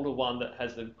the older one that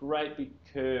has the great big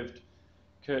curved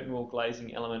curtain wall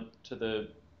glazing element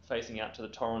facing out to the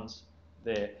Torrens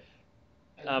there.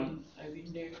 I've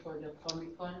been there for the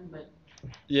Comic Con, but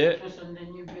yeah. It was on the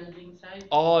new building side.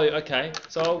 Oh, okay.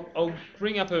 So I'll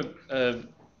bring up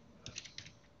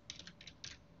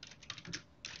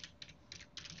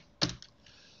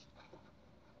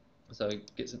so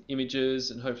get some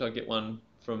images, and hopefully I'll get one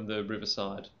from the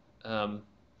Riverside.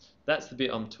 That's the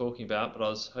bit I'm talking about, but I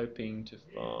was hoping to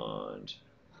find.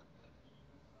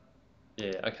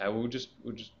 Yeah. Okay. We'll just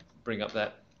bring up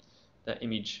that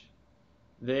image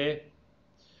there.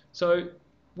 So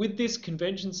with this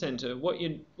convention centre, what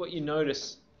you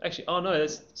notice, actually, oh no,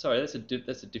 that's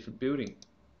a different building.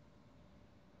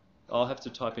 I'll have to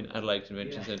type in Adelaide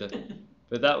Convention Centre,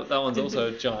 but that one's also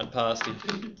a giant pasty.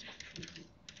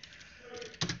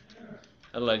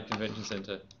 Adelaide Convention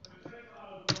Centre.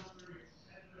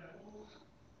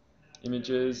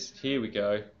 Images. Here we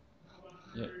go.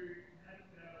 Yeah.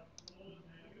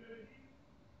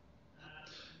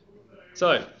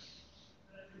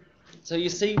 So you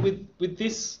see with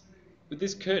this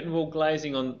curtain wall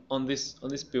glazing on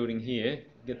this building here,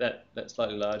 get that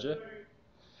slightly larger.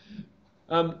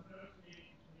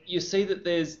 You see that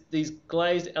there's these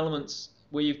glazed elements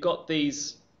where you've got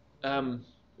these.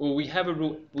 We have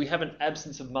an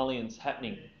absence of mullions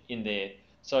happening in there.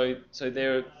 So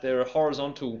there are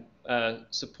horizontal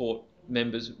support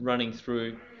members running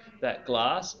through that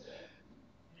glass.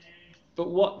 But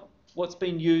what's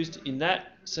been used in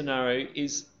that scenario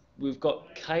is we've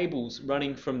got cables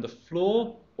running from the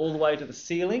floor all the way to the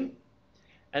ceiling,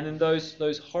 and then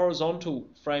those horizontal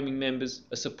framing members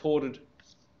are supported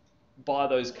by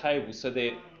those cables, so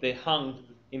they're hung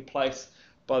in place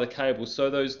by the cables. So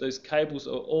those cables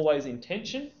are always in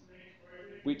tension,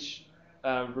 which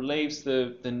relieves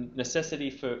the necessity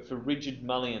for rigid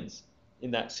mullions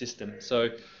in that system. So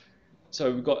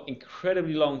we've got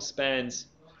incredibly long spans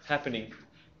happening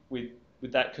with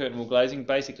with that curtain wall glazing,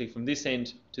 basically from this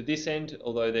end to this end.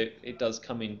 Although it does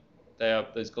come in,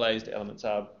 those glazed elements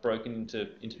are broken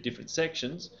into different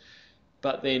sections.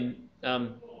 But then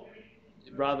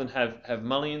rather than have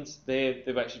mullions,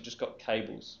 they've actually just got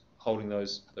cables holding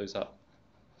those up.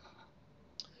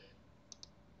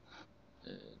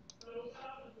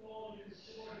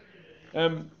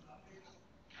 The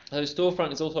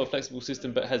storefront is also a flexible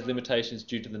system, but has limitations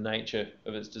due to the nature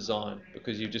of its design,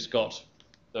 because you've just got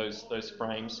those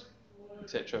frames,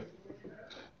 etc.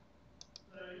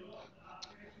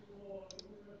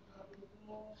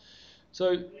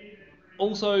 So,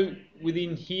 also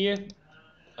within here,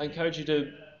 I encourage you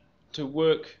to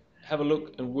have a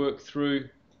look and work through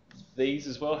these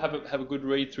as well. Have a good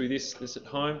read through this at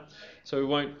home. So we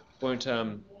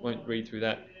won't read through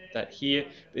that here.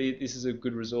 But this is a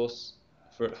good resource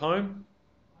for at home.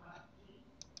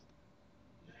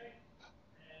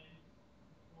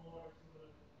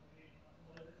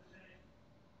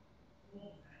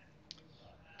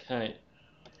 Okay.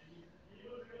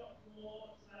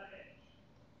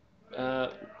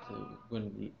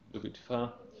 Went a little bit too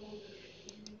far.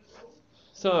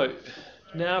 So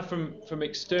now from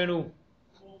external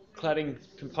cladding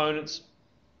components.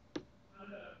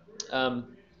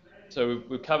 So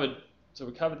we've covered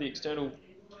the external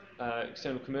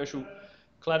commercial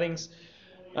claddings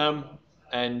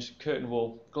and curtain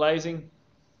wall glazing.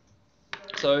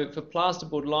 So for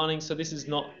plasterboard lining, so this is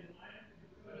not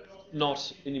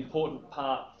an important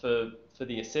part for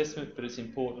the assessment, but it's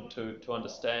important to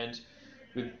understand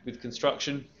with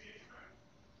construction.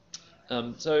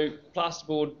 So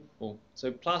plasterboard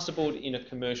in a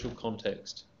commercial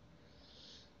context.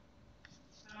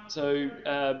 So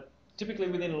typically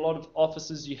within a lot of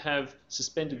offices you have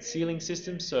suspended ceiling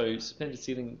systems. So suspended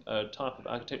ceiling type of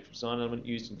architectural design element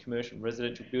used in commercial and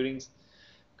residential buildings,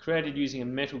 created using a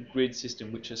metal grid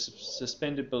system which is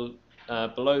suspended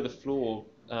below the floor,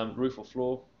 roof or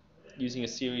floor, using a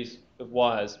series of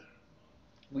wires.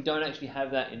 We don't actually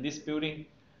have that in this building.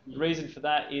 The reason for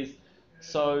that is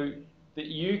so that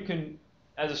you can,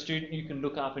 as a student, you can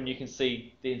look up and you can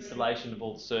see the installation of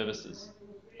all the services.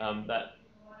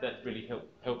 That really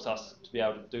helps us to be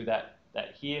able to do that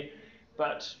here.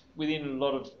 But within a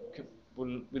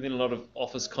lot of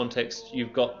office contexts,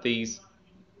 you've got these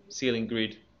ceiling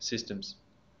grid systems.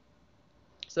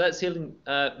 So that ceiling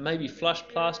may be flush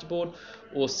plasterboard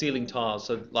or ceiling tiles,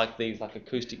 so like these, like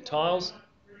acoustic tiles.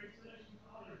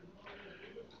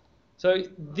 So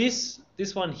this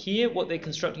one here, what they're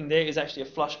constructing there is actually a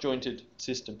flush jointed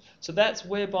system. So that's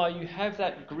whereby you have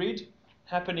that grid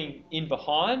happening in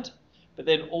behind, but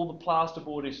then all the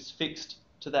plasterboard is fixed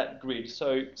to that grid.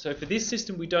 So for this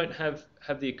system, we don't have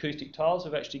the acoustic tiles.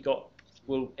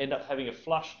 We'll end up having a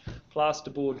flush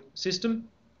plasterboard system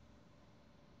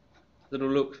that'll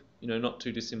look, not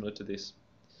too dissimilar to this.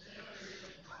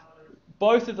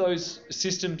 Both of those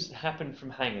systems happen from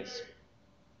hangers.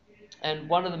 And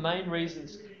one of the main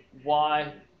reasons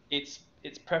why it's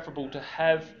preferable to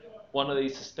have one of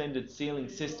these suspended ceiling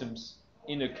systems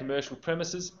in a commercial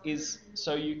premises is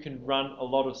so you can run a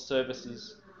lot of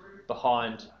services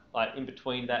behind, like in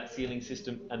between that ceiling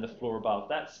system and the floor above.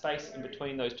 That space in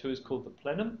between those two is called the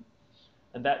plenum,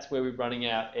 and that's where we're running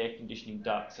our air conditioning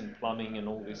ducts and plumbing and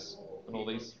all this and all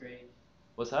these.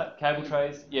 What's that? Cable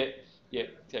trays? Yeah,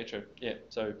 etc. Yeah,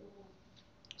 so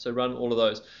run all of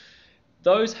those.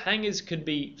 Those hangers can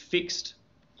be fixed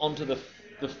onto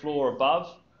the floor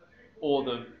above or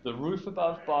the roof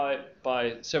above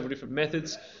by several different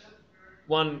methods.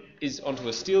 One is onto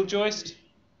a steel joist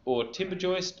or timber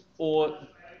joist or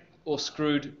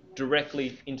screwed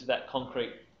directly into that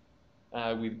concrete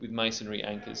with masonry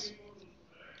anchors.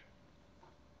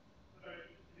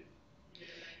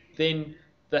 Then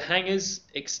the hangers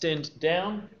extend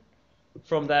down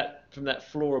from that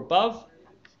floor above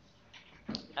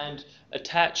and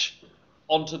attach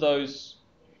onto those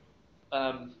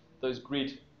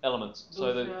grid elements.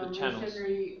 So the channels.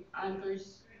 Masonry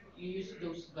anchors, you use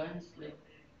those guns like.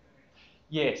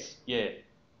 Yes, yeah.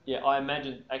 Yeah, I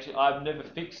imagine. Actually, I've never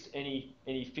fixed any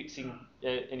fixing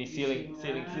any ceiling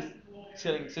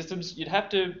systems. You'd have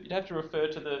to refer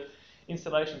to the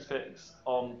installation specs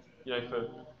on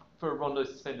for a Rondo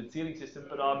suspended ceiling system.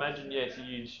 But I imagine yes,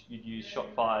 you'd use shot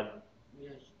fired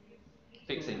Yes.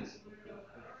 fixings.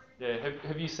 Yeah,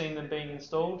 have you seen them being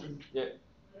installed? Yeah,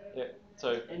 yeah.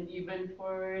 So And even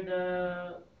for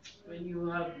the when you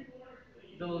have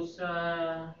those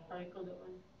how you call that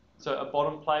one? so a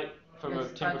bottom plate from a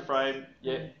Yes, timber studs. frame.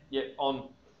 Yeah, yeah.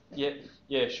 Yeah,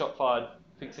 yeah. Shot fired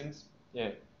fixings.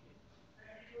 Yeah.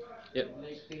 Yep.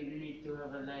 Like they need to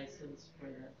have a license for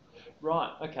that.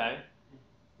 Right. Okay.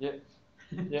 Yep.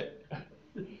 Yep.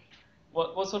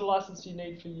 What sort of license do you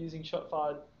need for using shot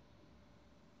fired?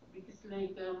 Because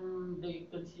like they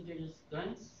consider as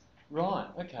guns. Right.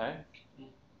 Okay. Yeah.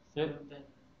 Some Yep. of them.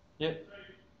 Yep.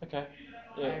 Okay.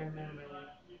 I Yeah. remember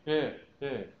Yeah.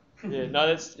 Yeah. Yeah. No,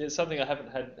 that's it's something I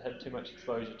haven't had too much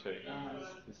exposure to.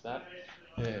 Is that?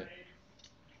 Yeah.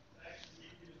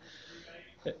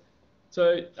 Yeah.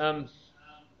 So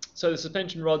so the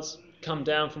suspension rods come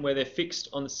down from where they're fixed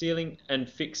on the ceiling and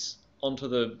fix onto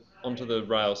the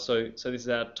rail. So this is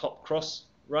our top cross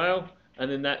rail, and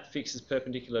then that fixes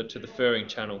perpendicular to the furring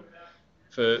channel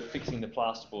for fixing the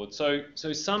plasterboard.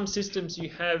 So some systems you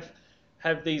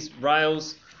have these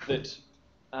rails that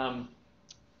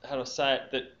how do I say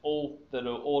it, that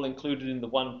are all included in the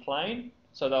one plane.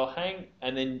 So they'll hang,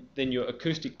 and then your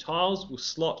acoustic tiles will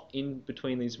slot in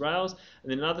between these rails.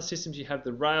 And then in other systems you have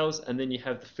the rails, and then you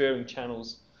have the furring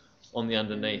channels on the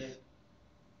underneath.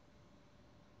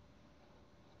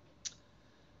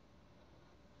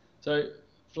 So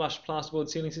flush plasterboard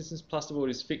ceiling systems, plasterboard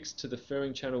is fixed to the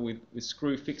furring channel with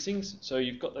screw fixings. So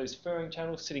you've got those furring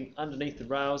channels sitting underneath the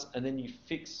rails, and then you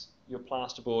fix your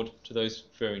plasterboard to those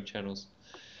furring channels.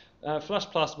 Flush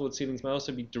plasterboard ceilings may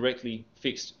also be directly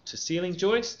fixed to ceiling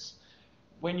joists.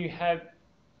 When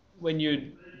you're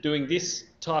doing this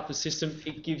type of system,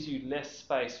 it gives you less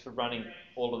space for running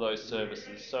all of those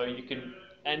services. So you can,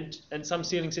 and some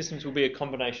ceiling systems will be a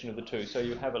combination of the two. So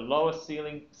you have a lower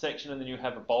ceiling section, and then you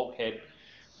have a bulkhead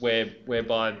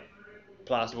whereby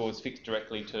plasterboard is fixed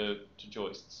directly to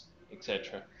joists,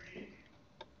 etc.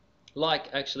 Like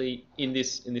actually in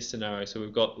this scenario, so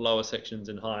we've got lower sections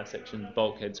and higher sections,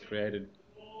 bulkheads created.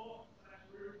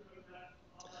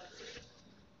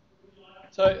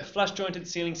 So flush jointed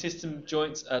ceiling system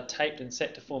joints are taped and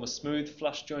set to form a smooth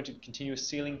flush jointed continuous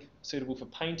ceiling suitable for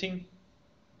painting.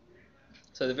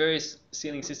 So the various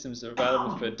ceiling systems are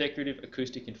available for decorative,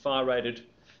 acoustic and fire rated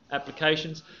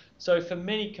applications. So for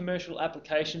many commercial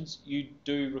applications you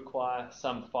do require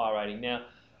some fire rating. Now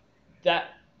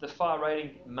the fire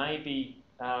rating may be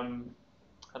how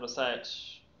do I say it,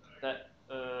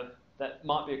 that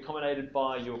might be accommodated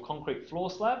by your concrete floor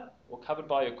slab or covered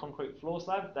by your concrete floor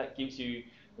slab. That gives you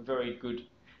a very good,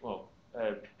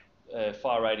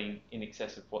 fire rating in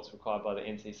excess of what's required by the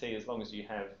NCC, as long as you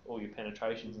have all your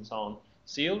penetrations and so on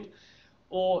sealed.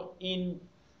 Or in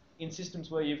systems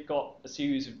where you've got a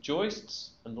series of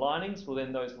joists and linings, well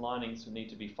then those linings will need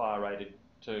to be fire rated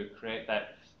to create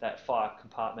that fire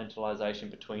compartmentalisation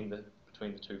between the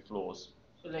two floors.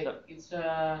 So like it's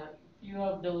if you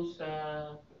have those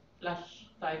flash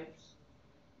types,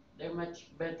 they're much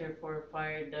better for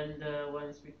fire than the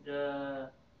ones with the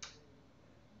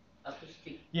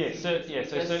acoustic. Yeah, so yeah,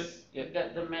 because you've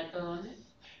got the metal on it.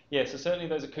 Yeah, so certainly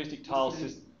those acoustic tile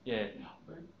systems. Yeah,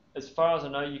 as far as I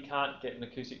know, you can't get an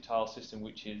acoustic tile system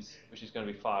which is going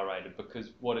to be fire rated, because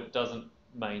what it doesn't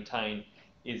maintain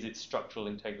is its structural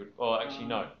integrity. Or actually,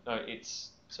 no,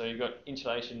 it's so you've got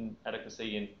insulation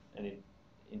adequacy and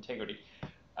integrity.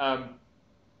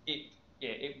 It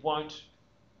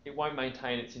it won't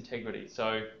maintain its integrity.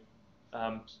 So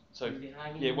certainly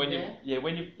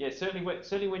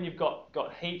when you've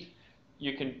got heat,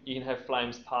 you can have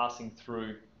flames passing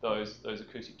through those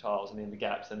acoustic tiles and in the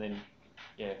gaps, and then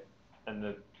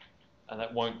and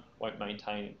that won't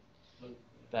maintain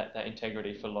that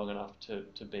integrity for long enough to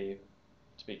be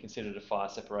considered a fire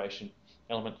separation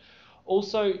element.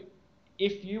 Also,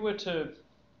 if you were to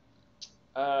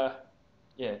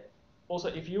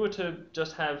if you were to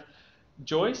just have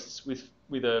joists with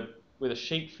a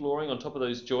sheet flooring on top of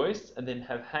those joists, and then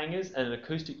have hangers and an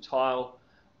acoustic tile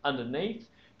underneath,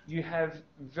 you have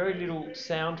very little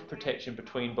sound protection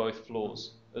between both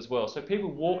floors as well. So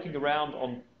people walking around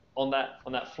on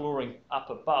that flooring up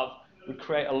above would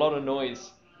create a lot of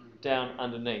noise down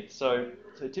underneath. So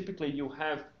typically you'll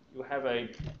have a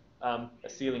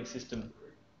ceiling system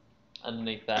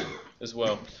underneath that as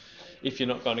well, if you're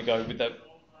not going to go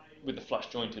with the flush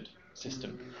jointed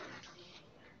system.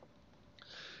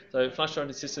 So flush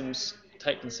jointed systems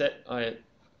taped and set.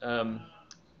 um,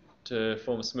 to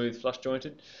form a smooth, flush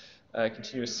jointed,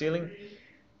 continuous ceiling.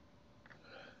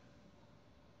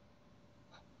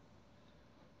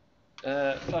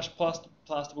 Flush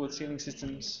plasterboard ceiling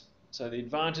systems. So the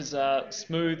advantages are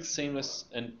smooth, seamless,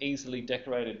 and easily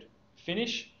decorated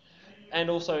finish, and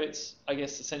also I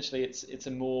guess essentially it's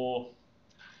a more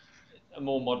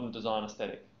modern design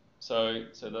aesthetic. So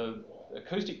the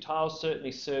acoustic tiles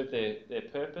certainly serve their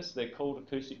purpose. They're called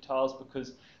acoustic tiles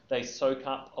because they soak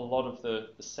up a lot of the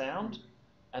sound,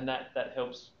 and that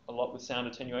helps a lot with sound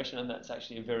attenuation, and that's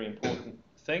actually a very important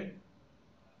thing.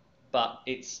 But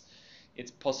it's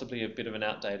possibly a bit of an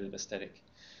outdated aesthetic.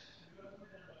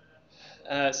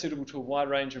 Suitable to a wide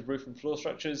range of roof and floor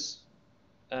structures.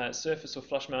 Surface or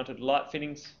flush mounted light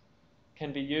fittings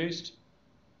can be used.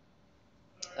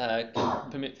 Can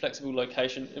permit flexible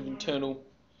location of internal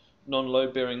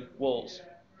non-load bearing walls.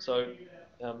 So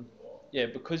yeah,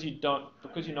 because you're not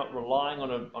relying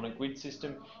on a grid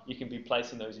system, you can be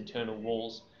placing those internal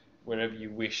walls wherever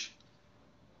you wish.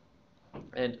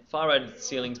 And fire-rated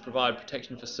ceilings provide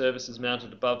protection for surfaces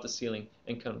mounted above the ceiling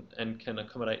and can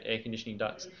accommodate air conditioning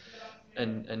ducts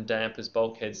and dampers,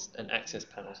 bulkheads, and access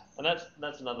panels. And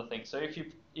that's another thing. So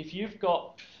if you've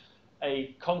got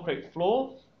a concrete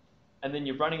floor, and then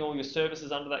you're running all your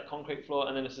services under that concrete floor,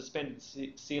 and then a suspended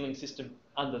ceiling system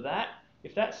under that.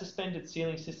 If that suspended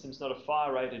ceiling system is not a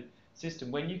fire-rated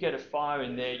system, when you get a fire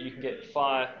in there, you can get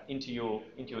fire into your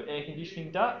air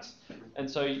conditioning ducts, and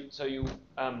so you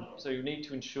need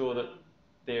to ensure that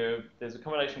there's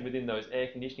accommodation within those air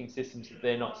conditioning systems that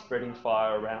they're not spreading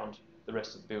fire around the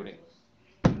rest of the building.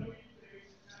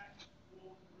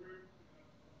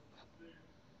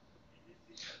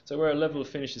 So where a level of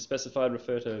finish is specified,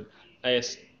 refer to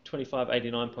AS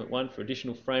 2589.1 for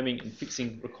additional framing and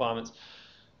fixing requirements.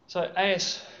 So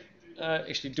AS,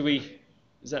 actually,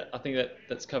 I think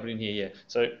that's covered in here, yeah.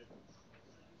 So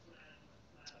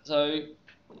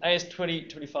AS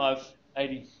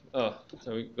 2580, so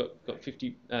we've got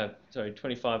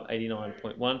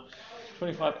 2589.1.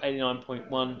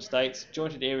 2589.1 states,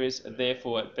 jointed areas are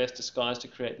therefore at best disguised to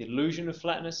create the illusion of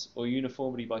flatness or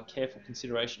uniformity by careful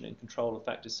consideration and control of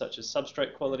factors such as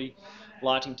substrate quality,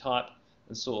 lighting type,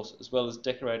 and source, as well as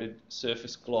decorated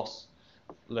surface gloss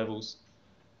levels.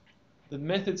 The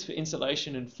methods for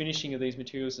installation and finishing of these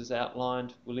materials as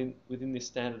outlined within this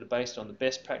standard are based on the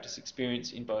best practice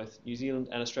experience in both New Zealand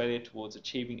and Australia towards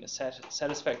achieving a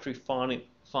satisfactory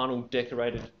final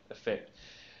decorated effect.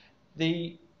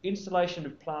 The installation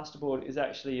of plasterboard is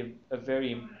actually a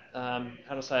very, how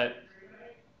to say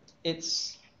it,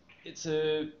 it's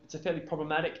a fairly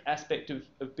problematic aspect of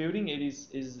building. It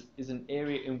is an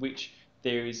area in which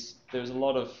there's a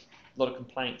lot of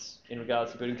complaints in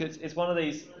regards to building. It's one of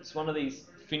these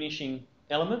finishing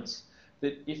elements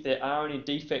that if there are any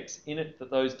defects in it,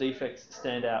 that those defects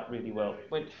stand out really well.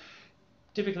 When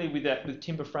typically with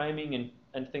timber framing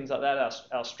and things like that,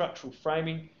 our structural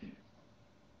framing,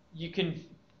 you can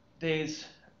there's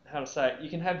how to say it, you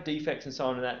can have defects and so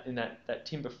on in that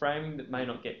timber framing that may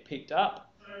not get picked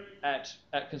up at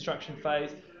construction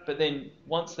phase, but then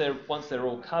once they're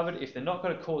all covered, if they're not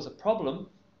going to cause a problem,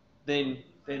 then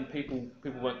people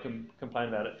won't complain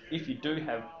about it. If you do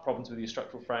have problems with your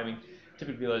structural framing,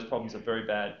 typically those problems are very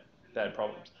bad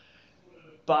problems.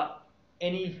 But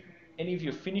any of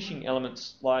your finishing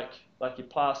elements like your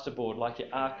plasterboard, like your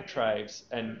architraves,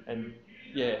 and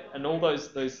all those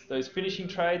finishing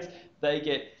trades, they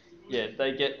get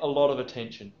a lot of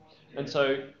attention, and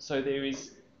so there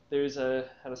is a,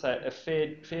 how to say it, a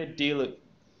fair deal of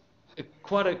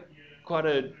quite a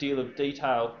deal of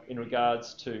detail in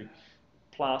regards to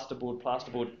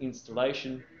plasterboard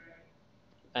installation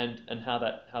and how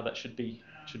that should be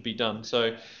done.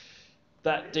 So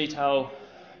that detail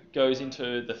goes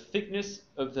into the thickness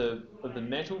of the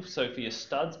metal. So for your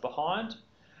studs behind,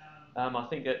 I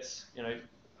think that's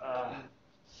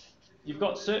you've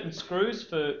got certain screws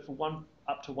for one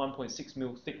up to 1.6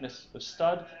 mil thickness of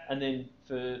stud, and then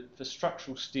for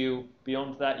structural steel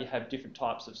beyond that, you have different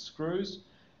types of screws.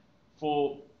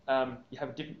 You have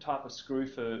a different type of screw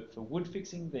for wood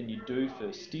fixing than you do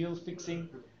for steel fixing,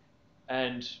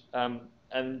 and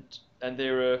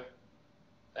there are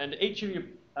and each of your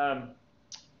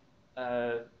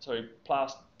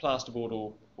plasterboard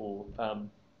or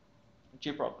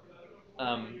gyprock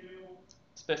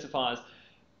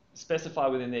specify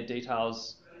within their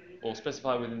details or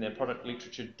specify within their product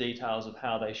literature details of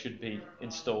how they should be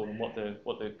installed and what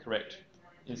the correct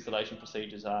installation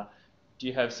procedures are. Do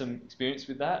you have some experience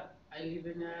with that? I live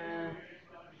in a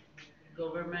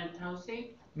government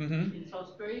housing in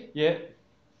Salisbury. Yeah.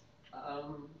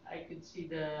 I could see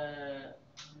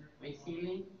my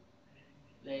ceiling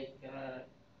like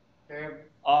curve,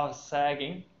 Oh,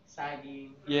 sagging.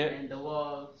 sagging, Yeah. and the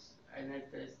walls are not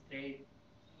straight.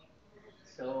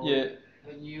 So Yeah.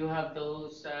 when you have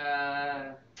those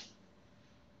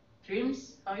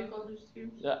trims, how you call those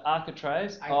trims? The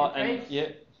architraves. Oh, and Architraves. yeah.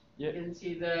 You Yeah. can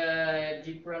see the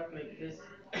Jeep rock like this.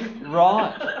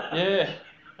 Right. Yeah.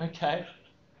 Okay.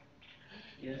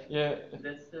 Yeah. Yeah.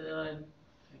 That's the one.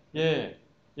 Yeah.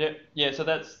 Yeah. Yeah. So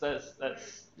that's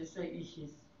Just the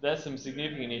issues. that's some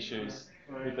significant issues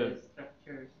For with the the.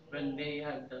 structures. When they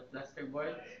have the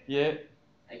plasterboards, Yeah.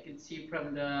 I can see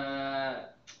from the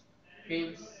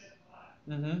trims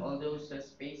Mhm. all those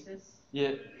spaces.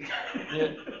 Yeah.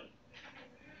 Yeah.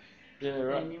 Yeah.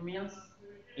 Right. Tiny meals.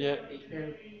 Yeah. They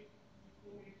curve.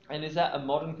 And is that a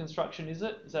modern construction? Is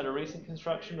it? Is that a recent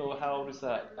construction, or how old is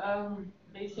that?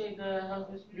 They say the house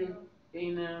was built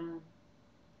in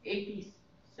 80s,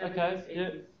 Okay. 70s, Yeah.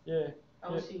 80s. Yeah. Yeah.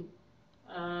 Housing.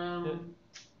 Yeah.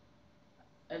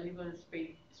 I live on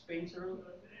Spain's Road.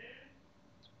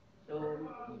 So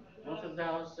most of the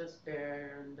houses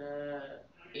there in the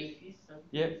 80s,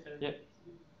 Yeah. something, Yeah. 70s.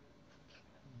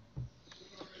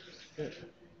 Yeah.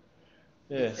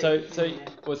 Yeah. That's the So issue, man.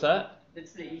 what's that?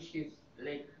 That's the issues.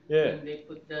 Like Yeah. when they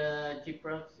put the Jeep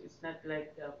rocks, it's not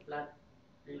like a flat,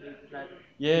 really flat.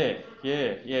 Yeah.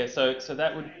 Yeah. Yeah. So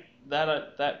that would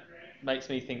that makes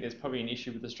me think there's probably an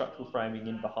issue with the structural framing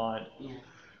in behind. Yeah.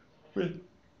 With,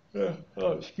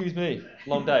 oh, excuse me,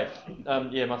 long day.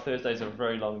 Yeah, my Thursdays are a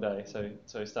very long day, so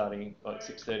starting like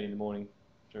 6:30 in the morning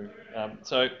through.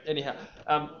 So anyhow,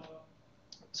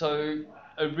 so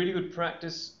a really good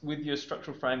practice with your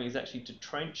structural framing is actually to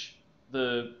trench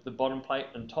the bottom plate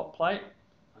and top plate.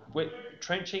 Where,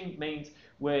 trenching means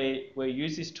where you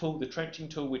use this tool, the trenching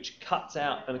tool, which cuts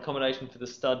out an accommodation for the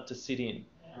stud to sit in,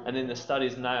 and then the stud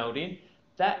is nailed in.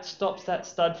 That stops that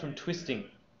stud from twisting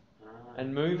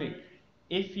and moving.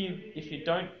 If you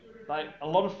don't, like a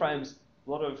lot of frames,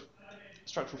 a lot of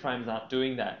structural frames aren't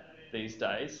doing that these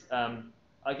days.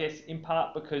 I guess in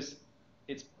part because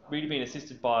it's really been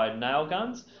assisted by nail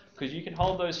guns, because you can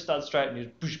hold those studs straight and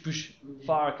just push push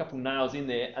fire a couple nails in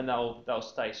there and they'll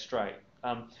stay straight.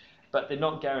 But they're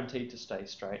not guaranteed to stay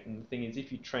straight. And the thing is,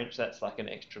 if you trench, that's like an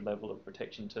extra level of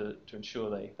protection to ensure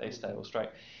they stay all straight.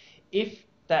 If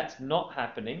that's not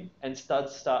happening and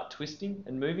studs start twisting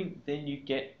and moving, then you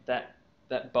get that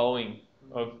bowing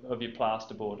of your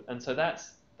plasterboard. And so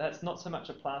that's not so much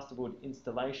a plasterboard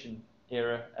installation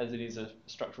error as it is a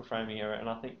structural framing error. And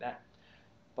I think that,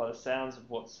 by the sounds of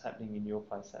what's happening in your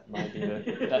place, that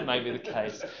may be the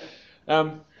case.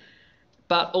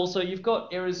 But also you've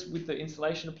got errors with the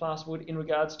installation of plasterboard in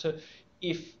regards to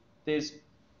if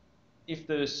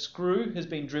the screw has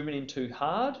been driven in too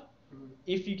hard.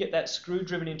 If you get that screw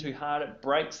driven in too hard, it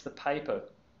breaks the paper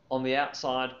on the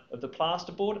outside of the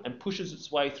plasterboard and pushes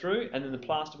its way through, and then the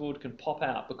plasterboard can pop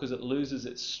out because it loses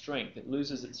its strength, it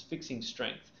loses its fixing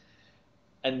strength,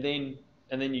 and then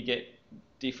you get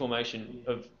deformation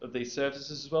of these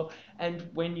surfaces as well. And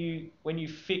when you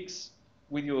fix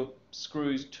with your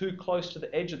screws too close to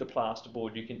the edge of the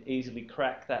plasterboard, you can easily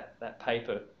crack that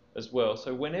paper as well.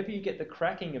 So whenever you get the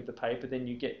cracking of the paper, then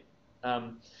you get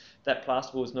that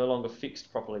plasterboard is no longer fixed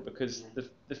properly, because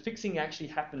the fixing actually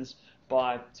happens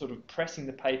by sort of pressing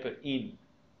the paper in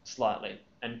slightly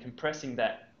and compressing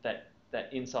that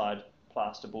inside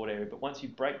plasterboard area. But once you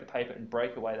break the paper and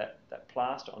break away that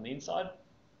plaster on the inside,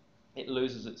 it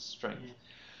loses its strength.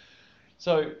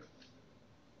 So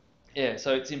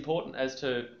so it's important as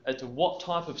to what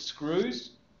type of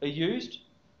screws are used,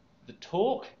 the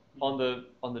torque on the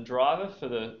driver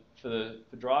for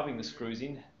driving the screws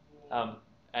in, and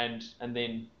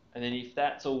then if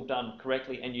that's all done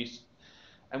correctly,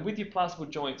 and with your plasterboard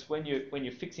joints, when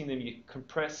you're fixing them, you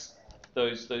compress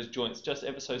those joints just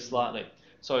ever so slightly,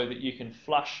 so that you can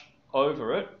flush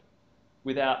over it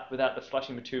without the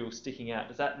flushing material sticking out.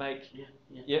 Does that make?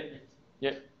 Yeah.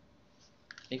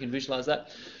 You can visualize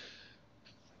that.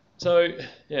 So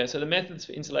the methods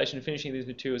for installation and finishing these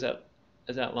materials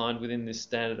as outlined within this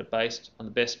standard are based on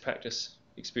the best practice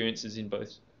experiences in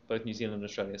both New Zealand and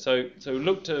Australia. So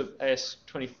look to AS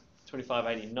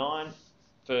 2589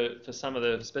 for some of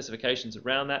the specifications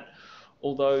around that,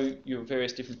 although your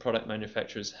various different product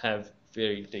manufacturers have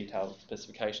very detailed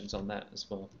specifications on that as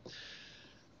well.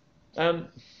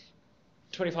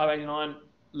 2589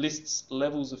 lists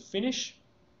levels of finish.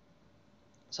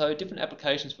 So different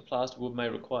applications for plasterboard may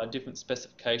require different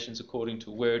specifications according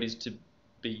to where it is to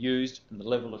be used and the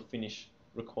level of finish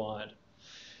required.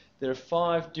 There are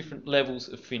 5 different levels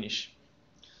of finish.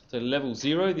 So level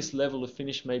 0, this level of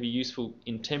finish may be useful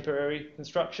in temporary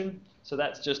construction. So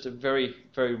that's just a very,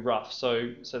 very rough.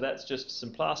 So that's just some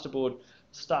plasterboard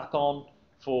stuck on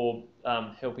for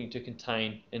helping to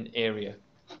contain an area.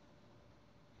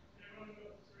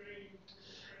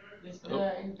 Is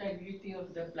the integrity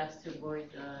of the plasterboard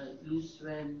loose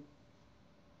when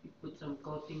you put some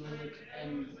coating on it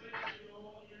and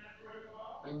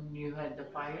you had the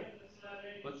fire?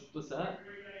 What's that?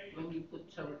 When you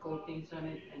put some coatings on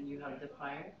it and you have the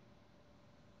fire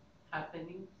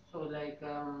happening, so like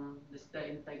this the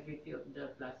integrity of the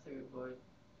plasterboard.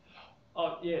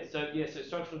 Oh yeah, so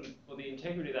structural or the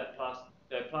integrity of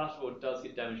that plasterboard does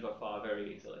get damaged by fire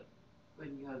very easily.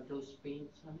 When you have those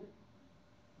paints on it?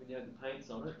 When you have the paints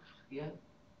on it? Yeah.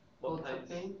 What Coats of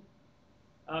paints? paint?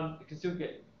 It can still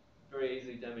get very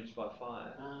easily damaged by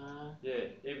fire. Yeah,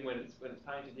 even when it's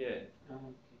painted, yeah.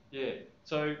 Okay. Yeah.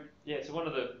 So one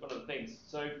of the things.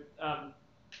 So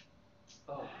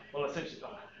well, essentially,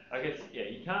 I guess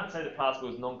you can't say the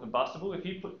plasterboard is non-combustible. If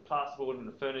you put plasterboard in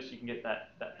the furnace, you can get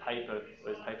that paper,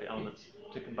 those paper elements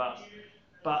to combust.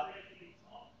 But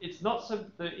it's not so.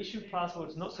 The issue of plasterboard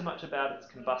is not so much about its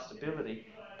combustibility,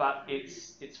 but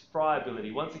its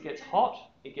friability. Once it gets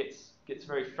hot, it gets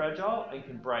very fragile and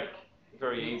can break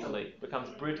very easily. Becomes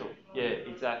brittle. Yeah,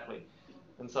 exactly.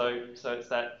 And so it's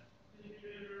that.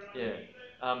 Yeah.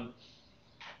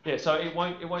 So it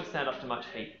won't stand up to much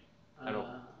heat at all.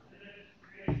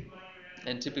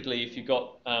 And typically, if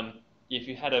if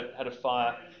you had a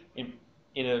fire in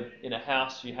a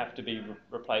house, you have to be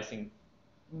replacing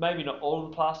maybe not all of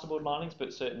the plasterboard linings,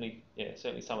 but certainly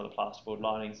some of the plasterboard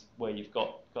linings where you've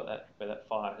got that where that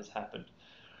fire has happened.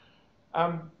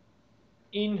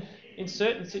 In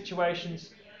certain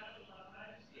situations,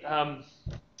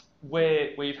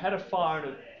 where you've had a fire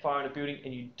in a building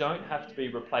and you don't have to be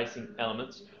replacing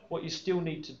elements, what you still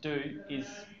need to do is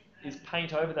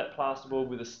paint over that plasterboard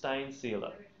with a stain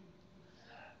sealer.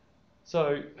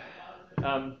 So,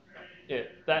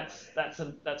 that's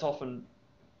often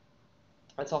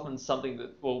something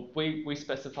that, well, we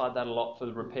specified that a lot for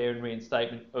the repair and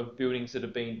reinstatement of buildings that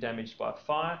have been damaged by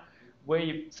fire. Where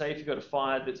you say if you've got a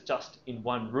fire that's just in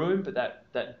one room, but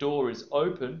that door is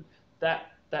open, that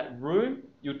room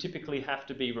you'll typically have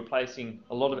to be replacing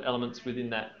a lot of elements within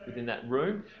that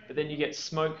room. But then you get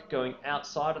smoke going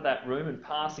outside of that room and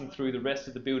passing through the rest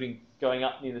of the building, going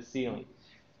up near the ceiling.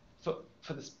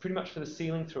 Pretty much for the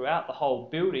ceiling throughout the whole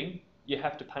building, you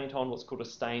have to paint on what's called a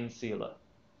stain sealer.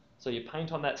 So you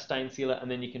paint on that stain sealer,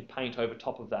 and then you can paint over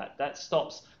top of that. That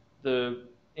stops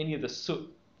any of the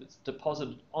soot that's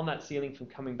deposited on that ceiling from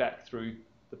coming back through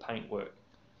the paintwork.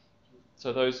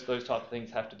 So those type of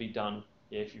things have to be done.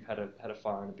 Yeah, if you've had a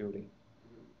fire in a building.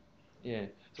 Yeah.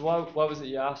 So why was it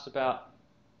you asked about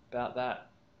that?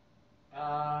 No,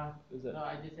 I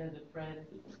just had a friend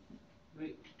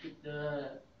with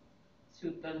the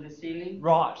suit on the ceiling.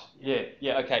 Right.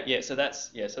 Yeah. Okay. Yeah. So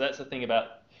that's the thing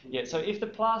about. Yeah. So if the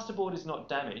plasterboard is not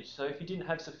damaged, so if you didn't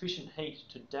have sufficient heat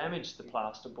to damage the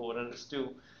plasterboard and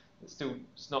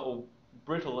it's not all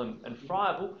brittle and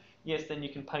friable, yes, then you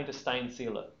can paint a stain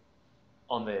sealer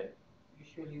on there.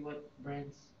 Usually, what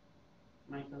brands,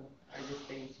 Michael, are the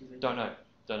stain sealers? Don't know.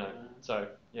 So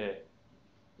yeah.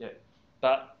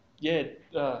 But yeah,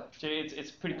 it's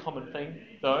a pretty common thing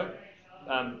though.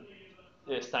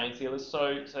 Stain sealers.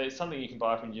 So it's something you can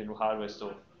buy from your general hardware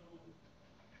store.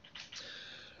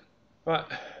 Right.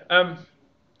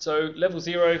 So level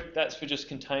 0, that's for just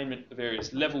containment of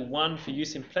areas. Level 1 for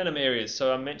use in plenum areas.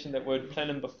 So I mentioned that word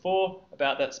plenum before,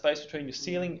 about that space between your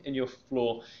ceiling and your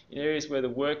floor, in areas where the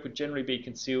work would generally be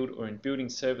concealed, or in building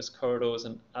service corridors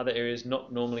and other areas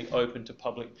not normally open to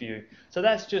public view. So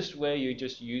that's just where you're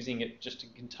just using it just to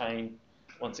contain,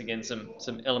 once again, some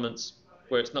elements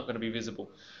where it's not going to be visible.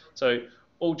 So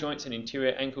all joints and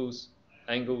interior angles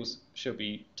shall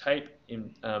be tape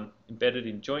embedded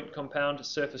in joint compound.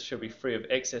 Surface shall be free of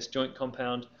excess joint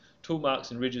compound. Tool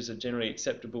marks and ridges are generally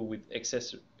acceptable, with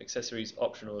accessories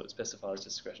optional at specified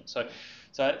discretion. So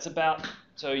it's about,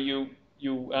 so you'll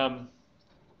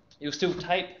still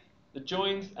tape the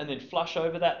joins and then flush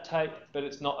over that tape, but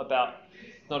it's not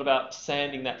about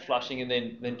sanding that flushing and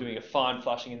then doing a fine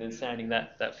flushing and then sanding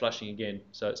that flushing again.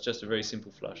 So it's just a very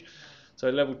simple flush. So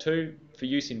level 2, for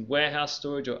use in warehouse,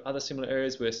 storage or other similar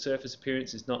areas where surface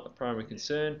appearance is not a primary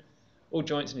concern. All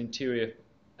joints and interior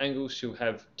angles shall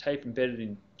have tape embedded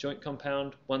in joint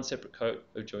compound, one separate coat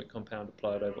of joint compound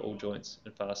applied over all joints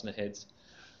and fastener heads.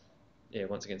 Yeah,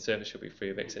 once again, surface shall be free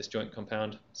of excess joint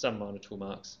compound, some minor tool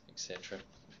marks, etc.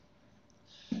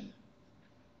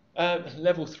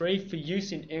 Level 3, for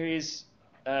use in areas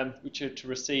which are to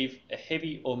receive a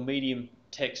heavy or medium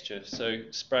texture, so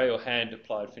spray or hand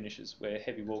applied finishes where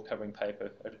heavy wall covering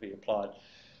paper are to be applied.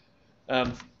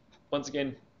 Once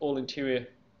again, all interior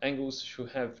angles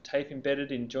should have tape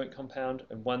embedded in joint compound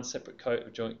and one separate coat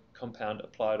of joint compound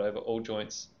applied over all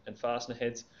joints and fastener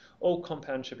heads. All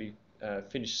compound should be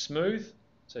finished smooth,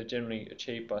 so generally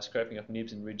achieved by scraping off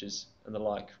nibs and ridges and the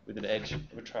like with an edge of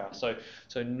a trowel. So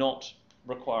not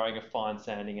requiring a fine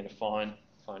sanding and a fine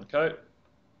coat.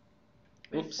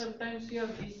 But sometimes you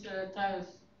have these tiles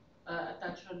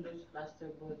attached on those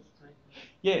plasterboards, right?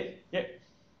 Yeah.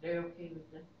 They're okay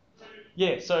with that?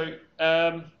 Yeah, so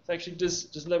actually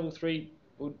does level 3,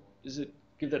 or does it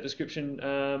give that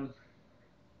description?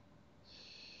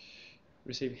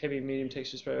 Receive heavy, medium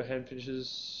texture spray or hand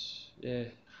finishes. Yeah.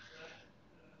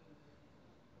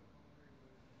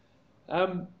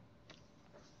 I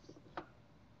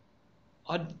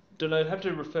don't know, I'd have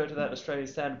to refer to that Australian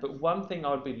standard, but one thing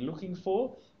I'd be looking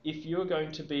for, if you're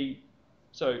going to be,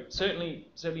 so certainly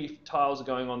if tiles are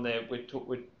going on there,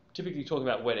 we're typically talking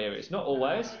about wet areas, not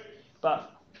always,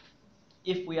 but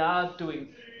if we are doing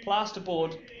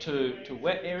plasterboard to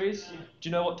wet areas, do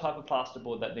you know what type of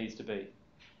plasterboard that needs to be?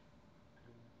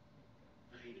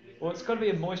 Well, it's got to be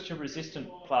a moisture-resistant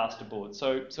plasterboard.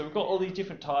 So we've got all these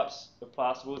different types of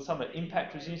plasterboard. Some are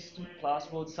impact-resistant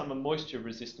plasterboards, some are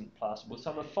moisture-resistant plasterboards,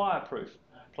 some are fireproof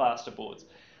plasterboards.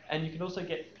 And you can also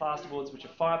get plasterboards which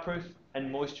are fireproof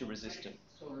and moisture-resistant.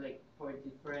 So like for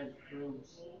different rooms,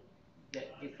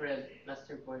 get different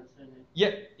plasterboards on it?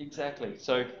 Yep, exactly.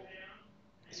 So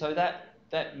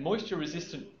that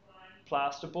moisture-resistant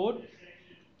plasterboard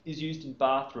is used in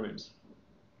bathrooms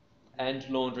and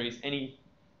laundries, any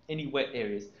wet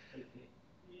areas.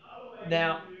 Okay.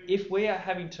 Now, if we are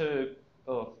having to,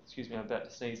 oh, excuse me, I'm about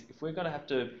to sneeze. If we're going to have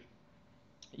to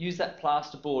use that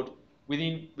plasterboard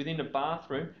within a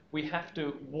bathroom, we have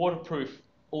to waterproof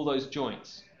all those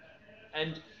joints,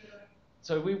 and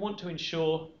so we want to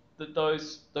ensure that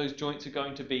those joints are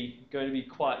going to be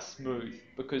quite smooth,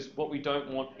 because what we don't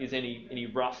want is any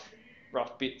rough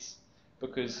bits,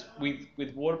 because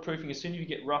with waterproofing, as soon as you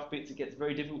get rough bits, it gets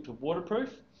very difficult to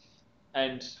waterproof,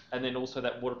 and then also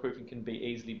that waterproofing can be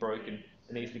easily broken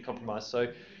and easily compromised.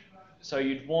 So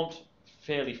you'd want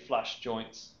fairly flush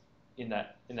joints in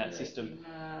that Like system, in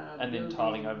a and then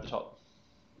tiling over the top.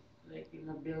 Like in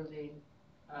a building,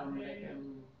 um, like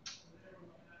um,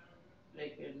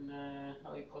 like in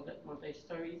how you call that,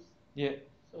 multi-stories. Yeah.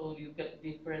 So you get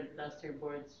different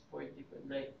plasterboards for different,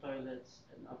 like toilets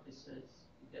and offices.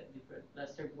 You get different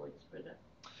plasterboards for that.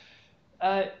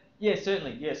 Yeah,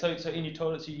 certainly. Yeah, so in your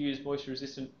toilets you use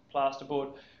moisture-resistant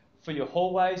plasterboard. For your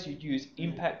hallways, you'd use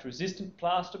impact-resistant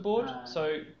plasterboard.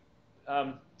 So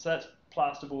that's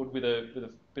plasterboard with a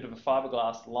bit of a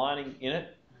fiberglass lining in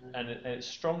it, and it's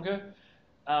stronger.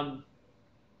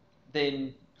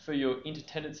 Then for your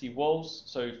intertenancy walls,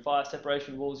 so fire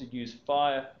separation walls, you'd use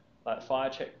fire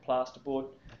check plasterboard.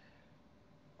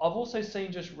 I've also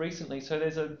seen just recently, so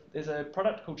there's a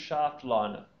product called Shaft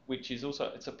Liner, which is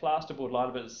also, it's a plasterboard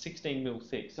liner, but it's 16 mil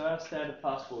thick. So our standard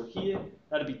plasterboard here,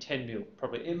 that'd be 10 mil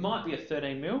probably. It might be a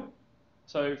 13 mil.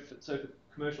 So for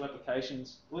commercial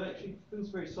applications, well, actually it feels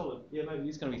very solid. Yeah, maybe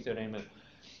it's going to be 13 mil.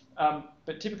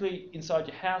 But typically inside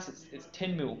your house, it's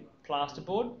 10 mil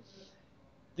plasterboard.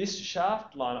 This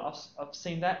shaft liner, I've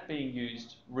seen that being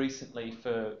used recently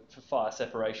for fire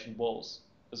separation walls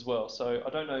as well. So I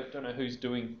don't know who's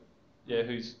doing,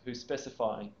 who's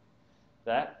specifying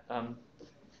that. But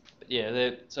yeah,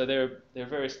 there are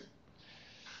various,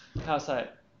 how I say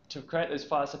it, to create those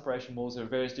fire separation walls. There are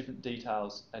various different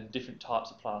details and different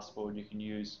types of plasterboard you can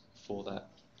use for that.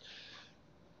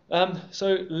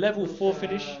 So level 4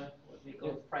 finish. What we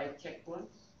call pride check ones.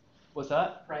 What's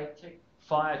that? Pride check.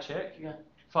 Fire check. Yeah.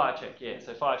 Fire check, yeah.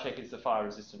 So fire check is the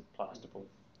fire-resistant plasterboard,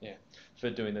 yeah, for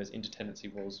doing those intertenancy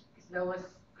walls. That was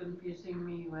confusing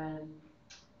me when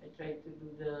I tried to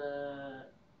do the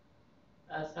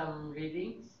some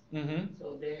readings. Mm-hmm.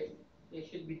 So there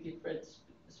should be different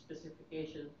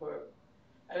specification for.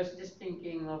 I was just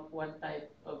thinking of one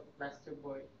type of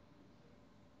plasterboard.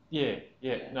 Yeah.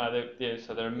 No,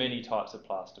 so there are many types of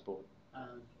plasterboard.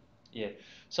 Um, Yeah.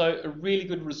 So a really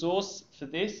good resource for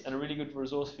this, and a really good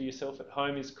resource for yourself at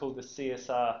home, is called the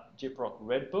CSR Gyprock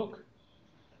Red Book.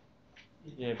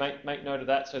 Yeah, make note of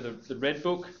that. So the Red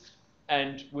Book,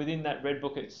 and within that Red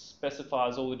Book, it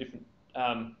specifies all the different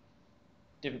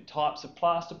types of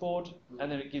plasterboard,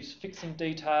 and then it gives fixing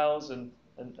details and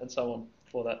so on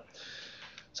for that.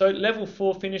 So level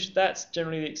 4 finish, that's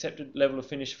generally the accepted level of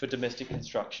finish for domestic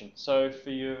construction. So for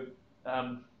your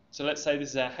so let's say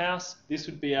this is our house, this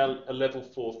would be a level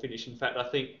 4 finish. In fact, I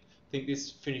think this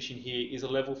finishing here is a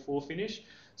level 4 finish.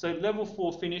 So level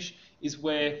 4 finish is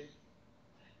where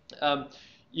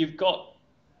you've got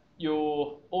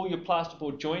all your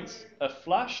plasterboard joints are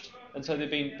flushed, and so they've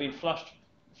been flushed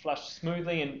flushed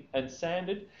smoothly and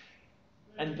sanded,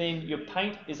 and then your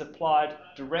paint is applied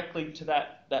directly to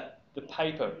the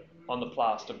paper on the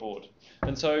plasterboard.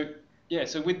 And so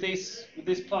so with this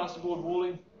plasterboard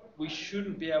walling, we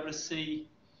shouldn't be able to see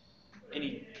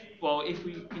any. Well, if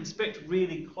we inspect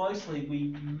really closely,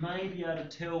 we may be able to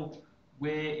tell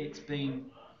where it's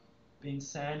been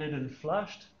sanded and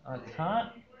flushed. I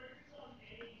can't.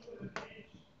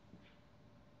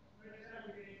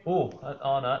 Oh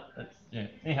no, that's, yeah.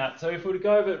 Anyhow, so if we were to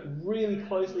go over it really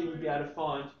closely, we'd be able to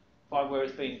find where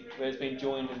it's been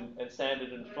joined and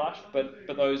sanded and flushed. But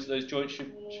those joints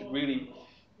should really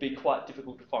be quite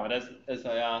difficult to find, as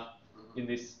they are in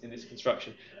this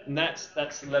construction. And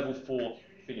that's level 4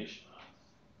 finish.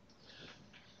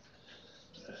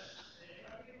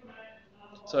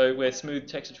 So where smooth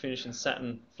textured finish and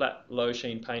satin flat low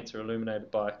sheen paints are illuminated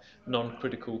by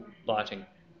non-critical lighting.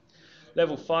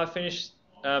 Level 5 finish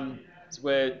is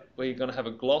where you're going to have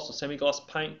a gloss or semi-gloss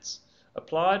paints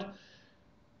applied.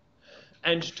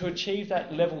 And to achieve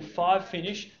that level 5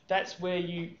 finish, that's where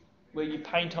you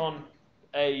paint on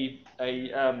a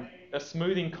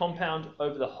smoothing compound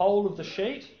over the whole of the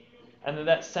sheet, and then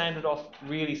that's sanded off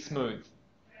really smooth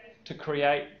to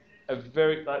create a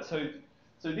very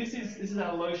so this is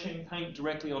our low sheen paint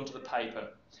directly onto the paper,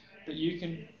 but you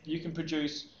can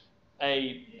produce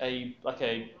a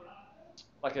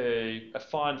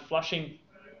fine flushing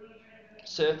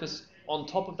surface on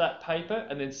top of that paper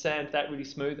and then sand that really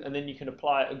smooth, and then you can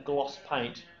apply a gloss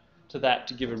paint to that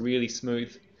to give a really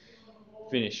smooth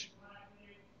finish.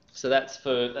 So that's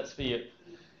for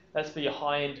your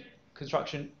high-end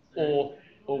construction, or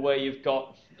where you've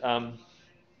got how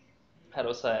do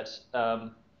I say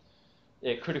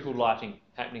it? Critical lighting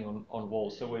happening on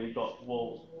walls. So where you've got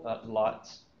wall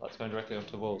lights going directly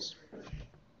onto walls.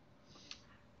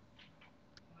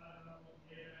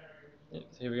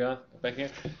 Here we are, back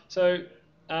here. So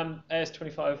AS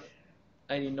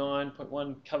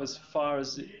 2589.1 covers fire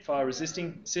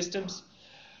resisting systems.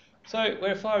 So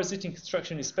where a fire resisting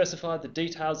construction is specified, the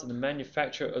details of the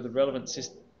manufacture of the relevant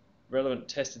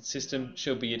tested system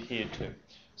shall be adhered to.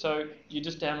 So you're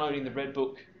just downloading the Red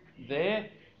Book there.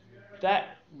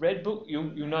 That Red Book,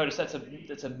 you'll notice that's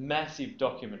a massive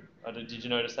document. Did you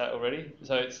notice that already?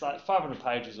 So it's like 500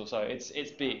 pages or so. It's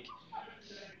big.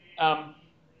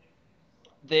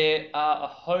 There are a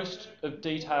host of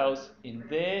details in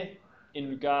there in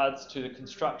regards to the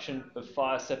construction of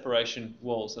fire separation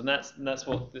walls, and that's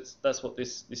what this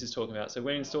is talking about. So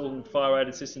when installing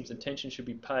fire-rated systems, attention should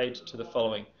be paid to the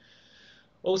following: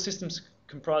 all systems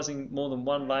comprising more than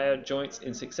one layer, joints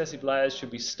in successive layers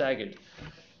should be staggered.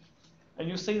 And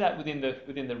you'll see that within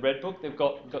the Red Book. They've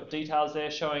got details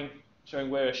there showing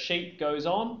where a sheet goes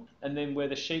on, and then where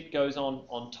the sheet goes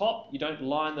on top. You don't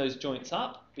line those joints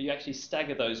up, but you actually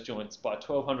stagger those joints by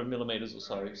 1200 millimeters or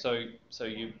so. So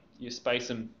you space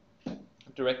them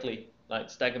directly, like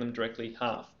stagger them directly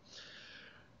half.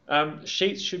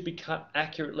 Sheets should be cut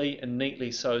accurately and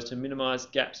neatly so as to minimize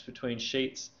gaps between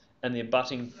sheets and the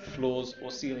abutting floors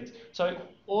or ceilings. So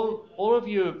all of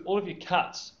your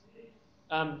cuts.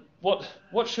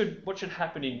 What should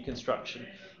happen in construction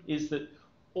is that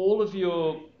all of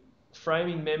your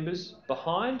framing members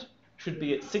behind should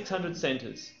be at 600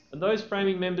 centres, and those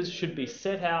framing members should be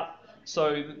set out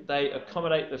so that they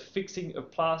accommodate the fixing of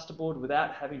plasterboard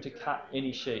without having to cut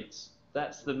any sheets.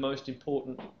 That's the most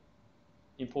important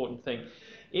thing.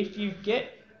 If you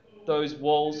get those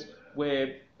walls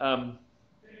where where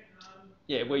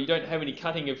you don't have any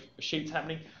cutting of sheets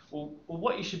happening, well,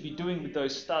 what you should be doing with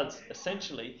those studs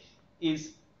essentially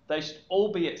is they should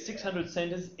all be at 600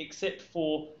 centres, except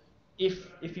for if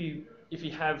you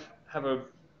have a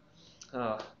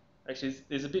actually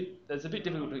there's a bit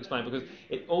difficult to explain, because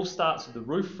it all starts with the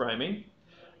roof framing,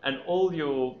 and all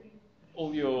your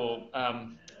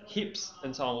hips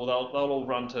and so on, well, they'll all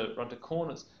run to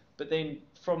corners. But then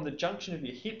from the junction of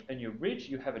your hip and your ridge,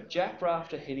 you have a jack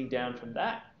rafter heading down from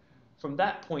that. From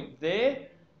that point there,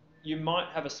 you might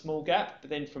have a small gap, but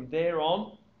then from there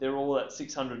on, they're all at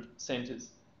 600 centres,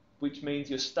 which means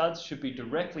your studs should be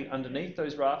directly underneath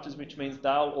those rafters, which means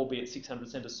they'll all be at 600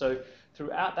 centres. So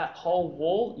throughout that whole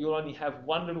wall, you'll only have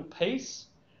one little piece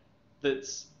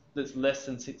that's less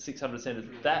than 600 centres.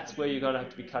 That's where you're going to have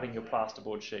to be cutting your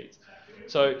plasterboard sheets.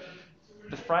 So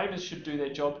the framers should do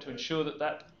their job to ensure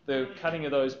that the cutting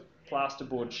of those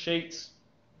plasterboard sheets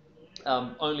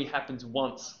only happens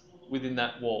once within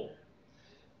that wall.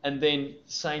 And then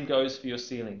same goes for your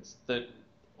ceilings, that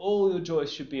all your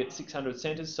joists should be at 600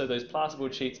 centres, so those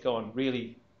plasterboard sheets go on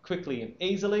really quickly and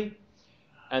easily,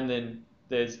 and then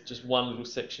there's just one little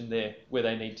section there where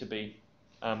they need to be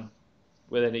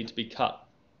cut.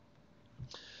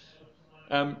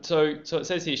 So it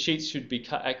says here sheets should be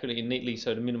cut accurately and neatly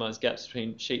so to minimise gaps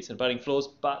between sheets and abutting floors,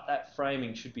 but that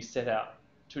framing should be set out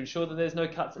to ensure that there's no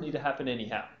cuts that need to happen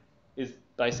anyhow, is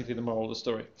basically the moral of the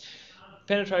story.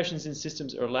 Penetrations in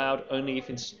systems are allowed only if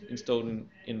installed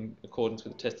in accordance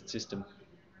with a tested system.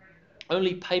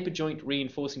 Only paper joint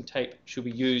reinforcing tape should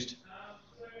be used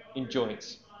in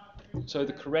joints. So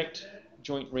the correct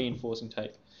joint reinforcing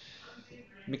tape.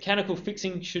 Mechanical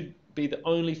fixing should be the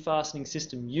only fastening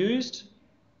system used.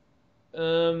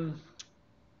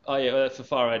 Oh yeah, for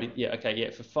fire rated. Yeah, okay, yeah,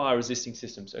 for fire resisting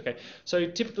systems. Okay, so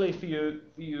typically for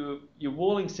your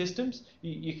walling systems,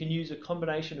 you can use a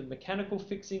combination of mechanical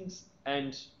fixings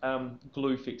and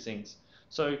glue fixings.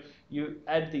 So you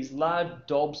add these large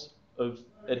dobs of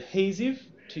adhesive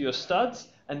to your studs,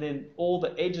 and then all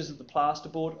the edges of the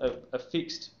plasterboard are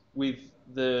fixed with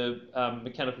the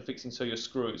mechanical fixing, so your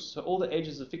screws. So all the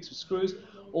edges are fixed with screws,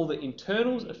 all the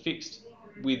internals are fixed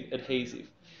with adhesive.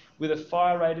 With a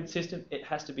fire rated system, it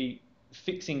has to be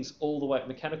fixings all the way,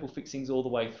 mechanical fixings all the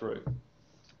way through.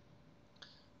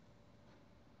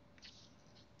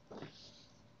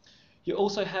 You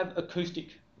also have acoustic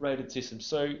rated systems.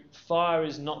 So fire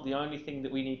is not the only thing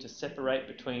that we need to separate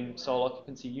between sole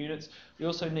occupancy units. We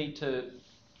also need to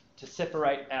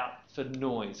separate out for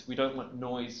noise. We don't want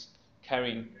noise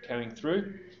carrying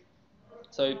through.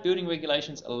 So building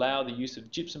regulations allow the use of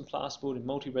gypsum plasterboard in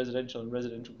multi-residential and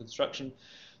residential construction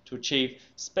to achieve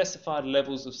specified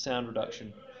levels of sound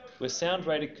reduction. Where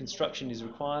sound-rated construction is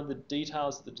required, the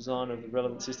details of the design of the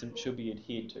relevant system should be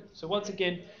adhered to. So once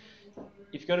again,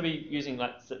 if you're going to be using,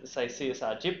 like, say,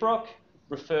 CSR Gyprock,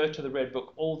 refer to the Red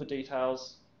Book. All the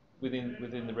details within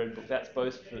the Red Book. That's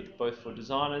both for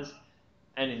designers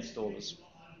and installers.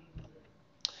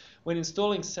 When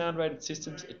installing sound-rated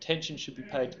systems, attention should be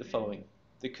paid to the following.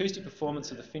 The acoustic performance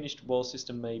of the finished wall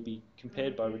system may be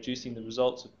compared by reducing the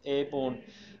results of airborne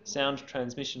sound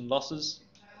transmission losses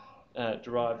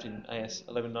derived in AS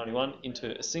 1191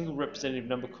 into a single representative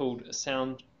number called a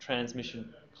sound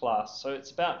transmission class. So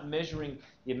it's about measuring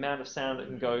the amount of sound that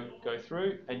can go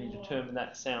through, and you determine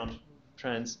that sound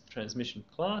transmission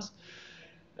class.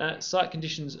 Site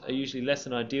conditions are usually less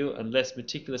than ideal, and less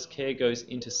meticulous care goes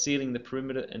into sealing the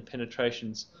perimeter and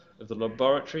penetrations of the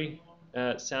laboratory.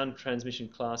 Sound transmission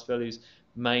class values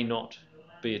may not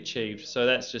be achieved. So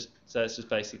that's just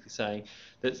basically saying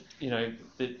that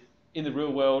that in the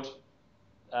real world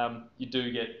you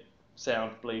do get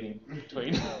sound bleeding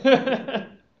between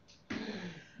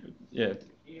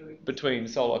between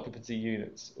sole occupancy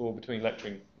units or between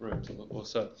lecturing rooms or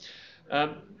so.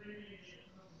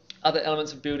 Other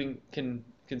elements of building can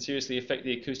seriously affect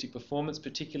the acoustic performance,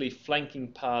 particularly flanking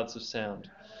paths of sound.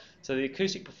 So the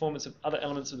acoustic performance of other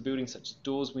elements of the building, such as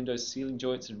doors, windows, ceiling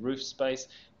joints, and roof space,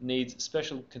 needs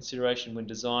special consideration when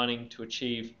designing to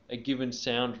achieve a given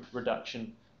sound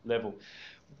reduction level.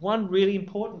 One really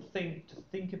important thing to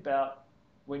think about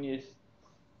if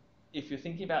you're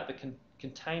thinking about the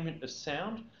containment of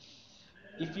sound,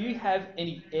 if you have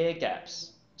any air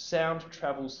gaps, sound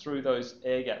travels through those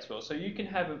air gaps well. So you can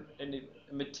have a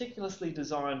meticulously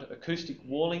designed acoustic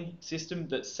walling system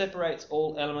that separates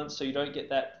all elements, so you don't get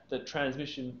the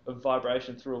transmission of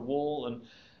vibration through a wall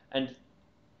and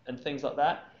things like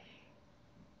that.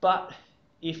 But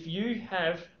if you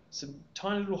have some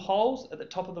tiny little holes at the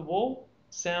top of the wall,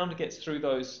 sound gets through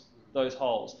those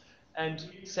holes. And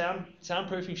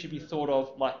soundproofing should be thought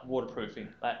of like waterproofing,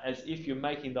 as if you're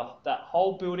making that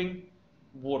whole building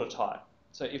watertight.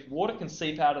 So if water can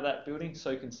seep out of that building,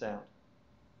 so can sound.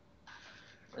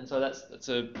 And so that's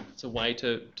a way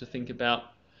to think about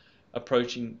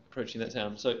approaching that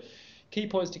sound. So key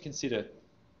points to consider.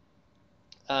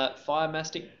 Fire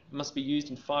mastic must be used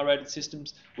in fire-rated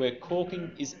systems where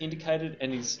caulking is indicated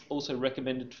and is also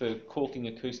recommended for caulking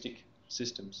acoustic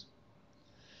systems.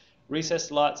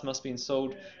 Recessed lights must be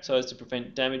installed so as to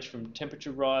prevent damage from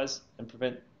temperature rise and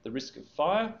prevent the risk of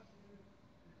fire.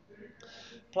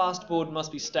 Plasterboard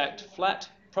must be stacked flat,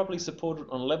 properly supported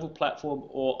on a level platform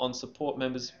or on support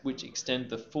members which extend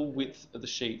the full width of the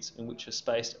sheets and which are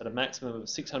spaced at a maximum of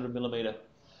 600mm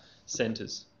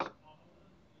centres.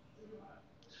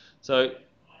 So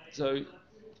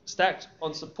stacked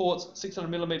on supports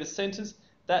 600mm centres,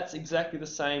 that's exactly the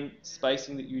same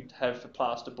spacing that you'd have for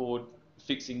plasterboard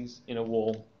fixings in a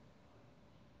wall.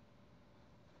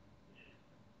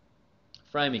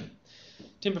 Framing.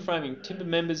 Timber framing. Timber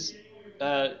members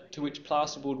to which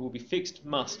plasterboard will be fixed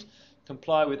must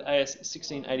comply with AS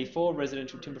 1684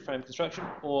 residential timber frame construction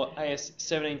or AS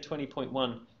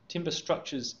 1720.1 timber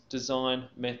structures design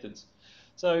methods.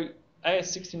 So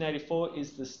AS 1684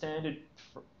 is the standard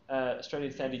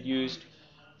Australian standard used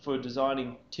for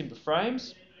designing timber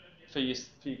frames. for your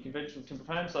conventional timber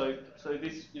frame. So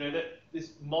this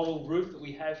this model roof that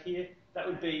we have here, that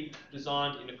would be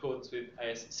designed in accordance with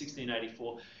AS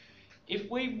 1684. If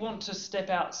we want to step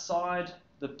outside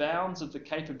the bounds of the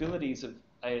capabilities of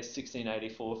AS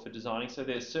 1684 for designing, so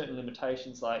there's certain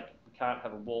limitations, like we can't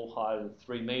have a wall height of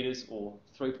 3 metres or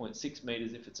 3.6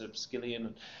 metres if it's a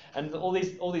skillion, and all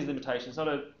these limitations.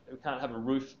 We can't have a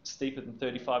roof steeper than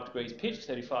 35 degrees pitch.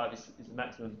 35 is the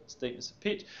maximum steepness of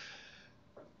pitch.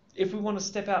 If we want to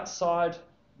step outside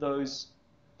those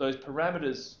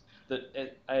parameters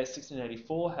that AS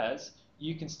 1684 has,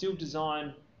 you can still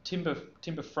design timber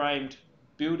framed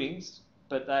buildings,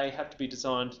 but they have to be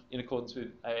designed in accordance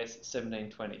with AS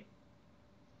 1720.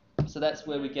 So that's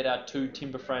where we get our 2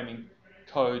 timber framing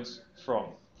codes from.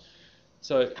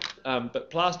 So, but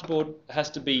plasterboard has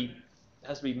to be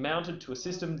mounted to a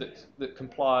system that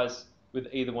complies with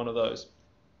either one of those.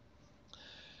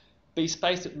 Be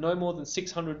spaced at no more than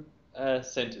 600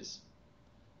 centres.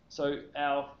 So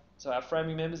our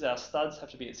framing members, our studs, have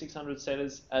to be at 600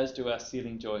 centres, as do our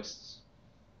ceiling joists.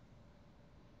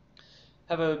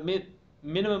 Have a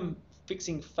minimum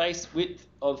fixing face width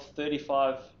of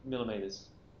 35 millimetres.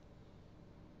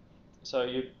 So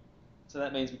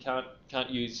that means we can't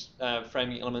use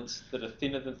framing elements that are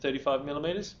thinner than 35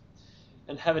 millimetres,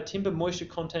 and have a timber moisture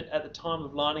content at the time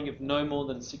of lining of no more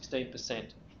than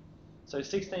 16%. So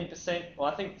 16%, well,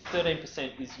 I think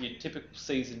 13% is your typical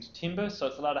seasoned timber, so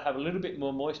it's allowed to have a little bit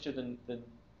more moisture than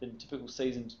typical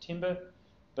seasoned timber,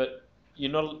 but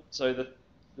you're not. So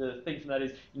the thing from that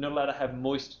is you're not allowed to have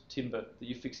moist timber that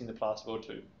you're fixing the plasterboard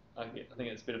to. I think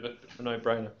it's a bit of a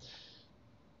no-brainer.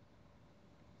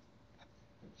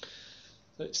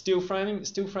 So steel framing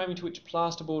to which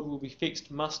plasterboard will be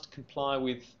fixed must comply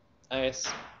with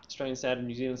AS Australian Standard,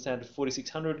 New Zealand Standard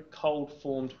 4600 cold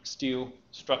formed steel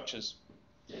structures.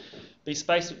 Be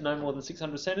spaced at no more than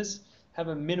 600 centres. Have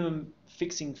a minimum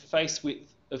fixing face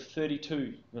width of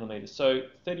 32 millimetres. So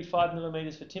 35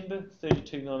 millimetres for timber,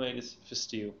 32 millimetres for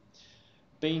steel.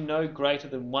 Be no greater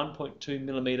than 1.2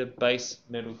 millimetre base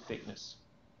metal thickness.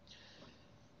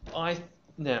 I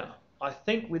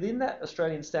think within that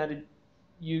Australian standard,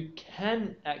 you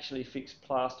can actually fix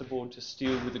plasterboard to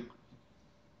steel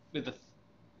with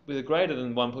a greater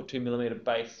than 1.2 millimetre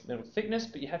base metal thickness,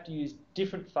 but you have to use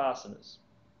different fasteners.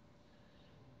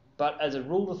 But as a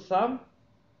rule of thumb,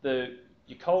 your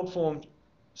cold formed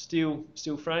steel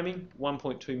framing,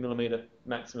 1.2 millimetre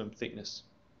maximum thickness.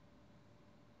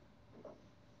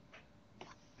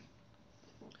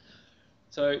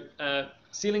 So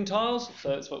ceiling tiles, so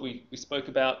that's what we spoke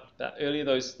about earlier,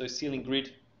 those ceiling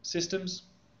grid systems.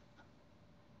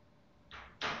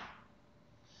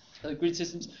 The grid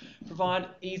systems provide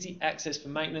easy access for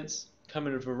maintenance, come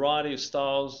in a variety of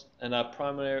styles, and are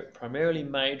primarily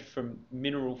made from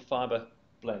mineral fibre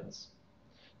blends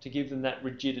to give them that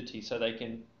rigidity, so they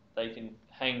can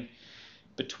hang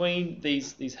between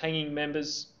these hanging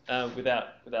members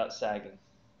without sagging.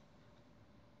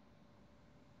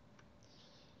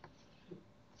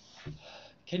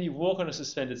 Can you walk on a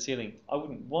suspended ceiling? I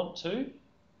wouldn't want to,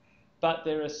 but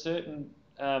there are certain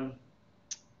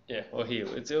here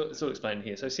it's all explained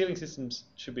here. So ceiling systems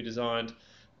should be designed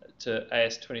to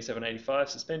AS 2785,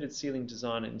 suspended ceiling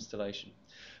design and installation.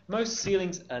 Most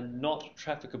ceilings are not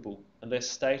trafficable unless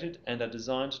stated, and are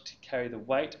designed to carry the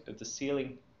weight of the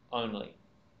ceiling only.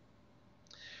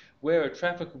 Where a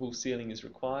trafficable ceiling is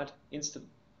required,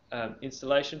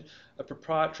 installation, a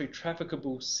proprietary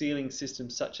trafficable ceiling system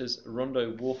such as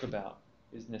rondo walkabout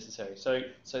is necessary. So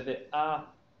there are,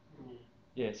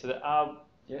 I saw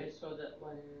that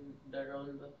one, the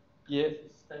rondo. Yeah.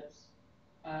 Steps.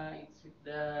 It's with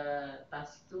the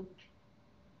task too.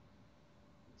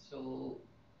 So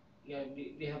yeah,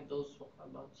 they have those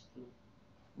walkabouts too.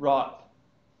 Right.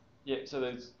 Yeah. So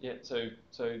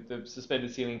the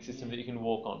suspended ceiling system that you can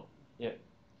walk on. Yeah.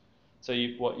 So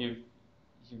you've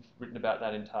written about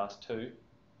that in task 2.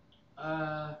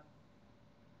 I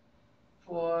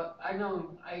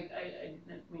know I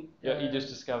didn't make. Yeah. You just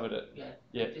discovered it. Yeah.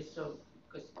 Yeah. Just so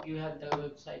because you had the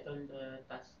website on the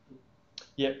task too.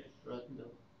 Yep. Rondo.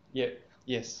 Yep.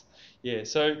 Yes. Yeah.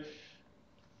 So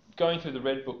going through the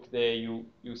red book there, you'll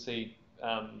see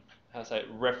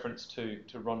reference to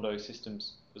rondo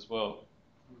systems as well.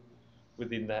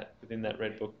 Within that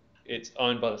red book, it's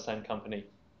owned by the same company.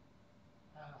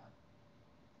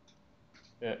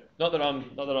 Yeah. Not that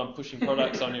I'm pushing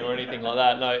products on you or anything like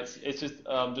that. No, it's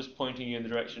just pointing you in the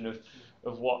direction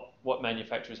of what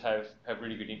manufacturers have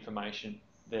really good information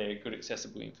there, good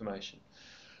accessible information.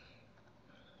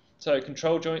 So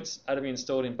control joints are to be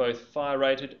installed in both fire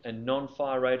rated and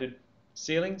non-fire rated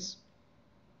ceilings.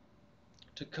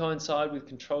 to coincide with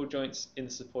control joints in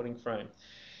the supporting frame.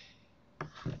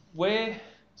 Where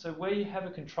you have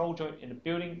a control joint in a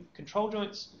building, control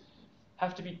joints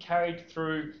have to be carried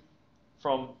through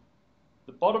from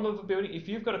the bottom of a building. If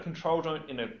you've got a control joint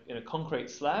in a concrete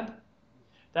slab,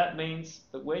 that means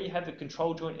that where you have the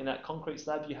control joint in that concrete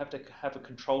slab, you have to have a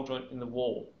control joint in the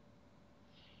wall.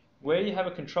 Where you have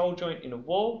a control joint in a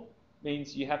wall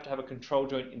means you have to have a control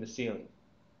joint in the ceiling.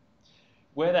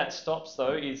 Where that stops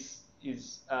though is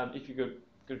if you've got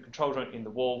a control joint in the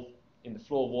wall, in the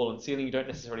floor, wall and ceiling, you don't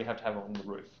necessarily have to have it on the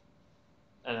roof.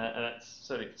 And that's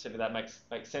certainly that makes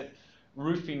sense.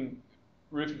 Roofing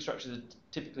structures are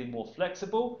typically more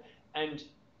flexible, and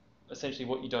essentially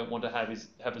what you don't want to have is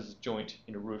a joint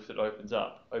in a roof that opens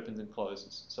and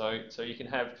closes. So you can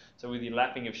have, with your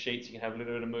lapping of sheets, you can have a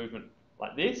little bit of movement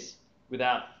like this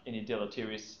without any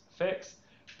deleterious effects.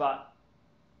 But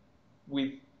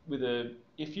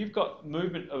if you've got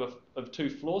movement of two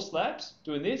floor slabs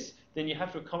doing this, then you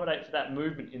have to accommodate for that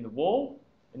movement in the wall.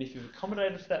 And if you've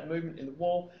accommodated for that movement in the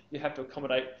wall, you have to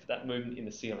accommodate for that movement in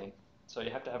the ceiling. So you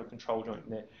have to have a control joint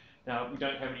in there. Now, we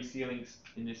don't have any ceilings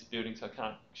in this building, so I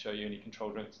can't show you any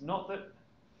control joints. Not that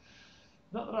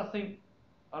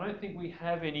I don't think we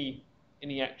have any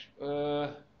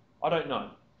I don't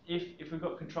know. If we've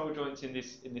got control joints in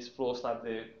this floor slab,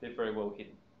 they're very well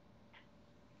hidden.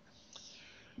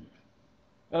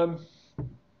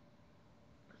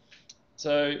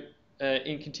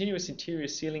 In continuous interior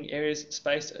ceiling areas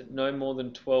spaced at no more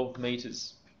than 12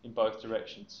 meters in both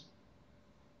directions.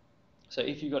 So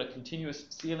if you've got a continuous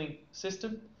ceiling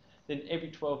system, then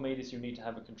every 12 meters you need to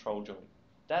have a control joint.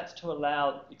 That's to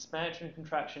allow expansion and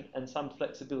contraction and some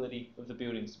flexibility of the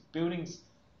buildings. Buildings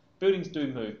do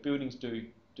move. Buildings do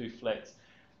flex,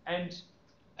 and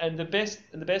the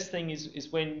best thing is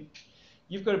when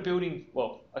you've got a building.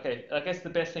 Well, okay, I guess the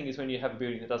best thing is when you have a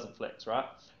building that doesn't flex, right?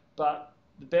 But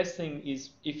the best thing is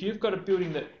if you've got a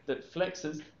building that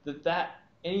flexes,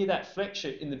 any of that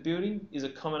flexure in the building is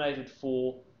accommodated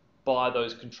for by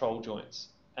those control joints,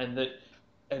 and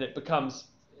it becomes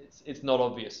it's not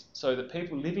obvious, so that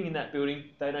people living in that building,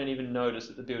 they don't even notice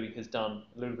that the building has done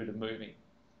a little bit of moving.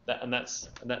 That's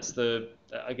the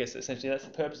I guess essentially that's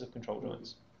the purpose of control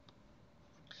joints.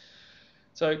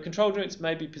 So control joints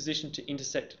may be positioned to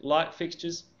intersect light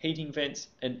fixtures, heating vents,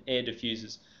 and air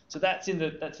diffusers. So that's in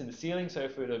the ceiling. So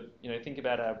if we were to think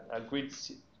about our grid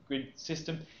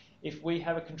system, if we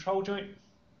have a control joint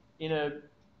in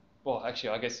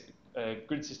I guess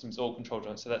grid systems all control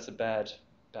joints, so that's a bad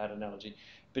analogy.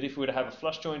 But if we were to have a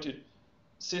flush jointed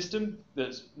system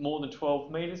that's more than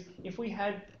 12 meters, if we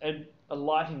had a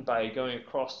lighting bay going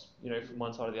across, from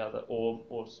one side to the other, or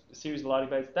a series of lighting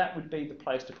bays, that would be the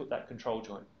place to put that control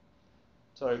joint.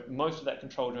 So most of that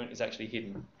control joint is actually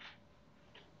hidden.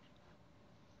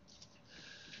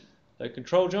 So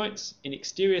control joints in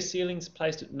exterior ceilings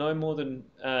placed at no more than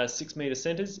 6 meter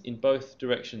centers in both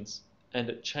directions and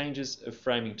at changes of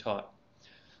framing type.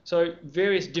 So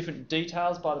various different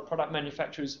details by the product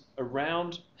manufacturers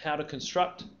around how to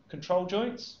construct control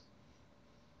joints.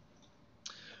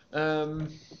 So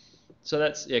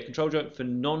that's control joint for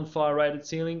non-fire rated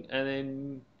ceiling, and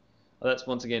then that's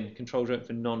once again control joint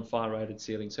for non-fire rated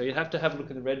ceiling. So you have to have a look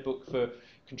in the red book for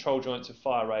control joints of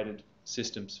fire rated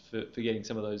systems for getting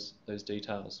some of those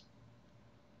details.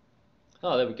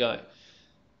 Oh, there we go.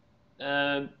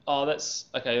 That's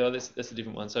okay. Oh, that's a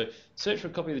different one. So search for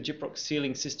a copy of the Gyprock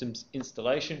Ceiling Systems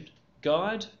Installation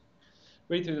Guide.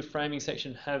 Read through the framing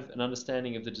section, have an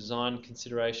understanding of the design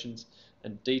considerations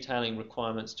and detailing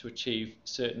requirements to achieve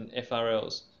certain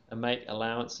FRLs, and make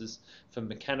allowances for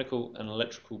mechanical and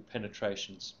electrical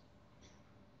penetrations.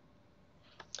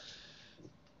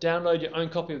 Download your own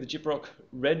copy of the Gyprock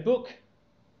Red Book.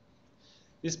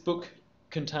 This book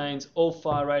contains all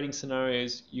fire rating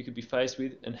scenarios you could be faced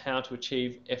with and how to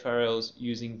achieve FRLs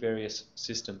using various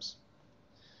systems.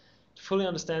 To fully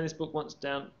understand this book, once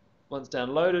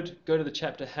downloaded, go to the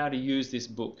chapter How to Use This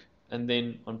Book, and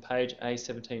then on page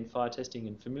A17 Fire Testing,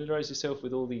 and familiarise yourself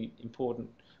with all the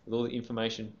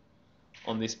information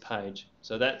on this page.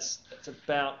 So that's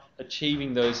about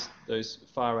achieving those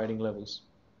fire rating levels,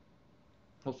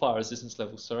 or fire resistance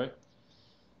levels, sorry.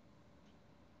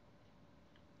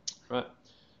 Right.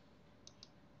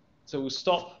 So we'll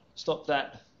stop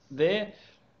that there.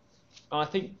 I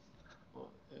think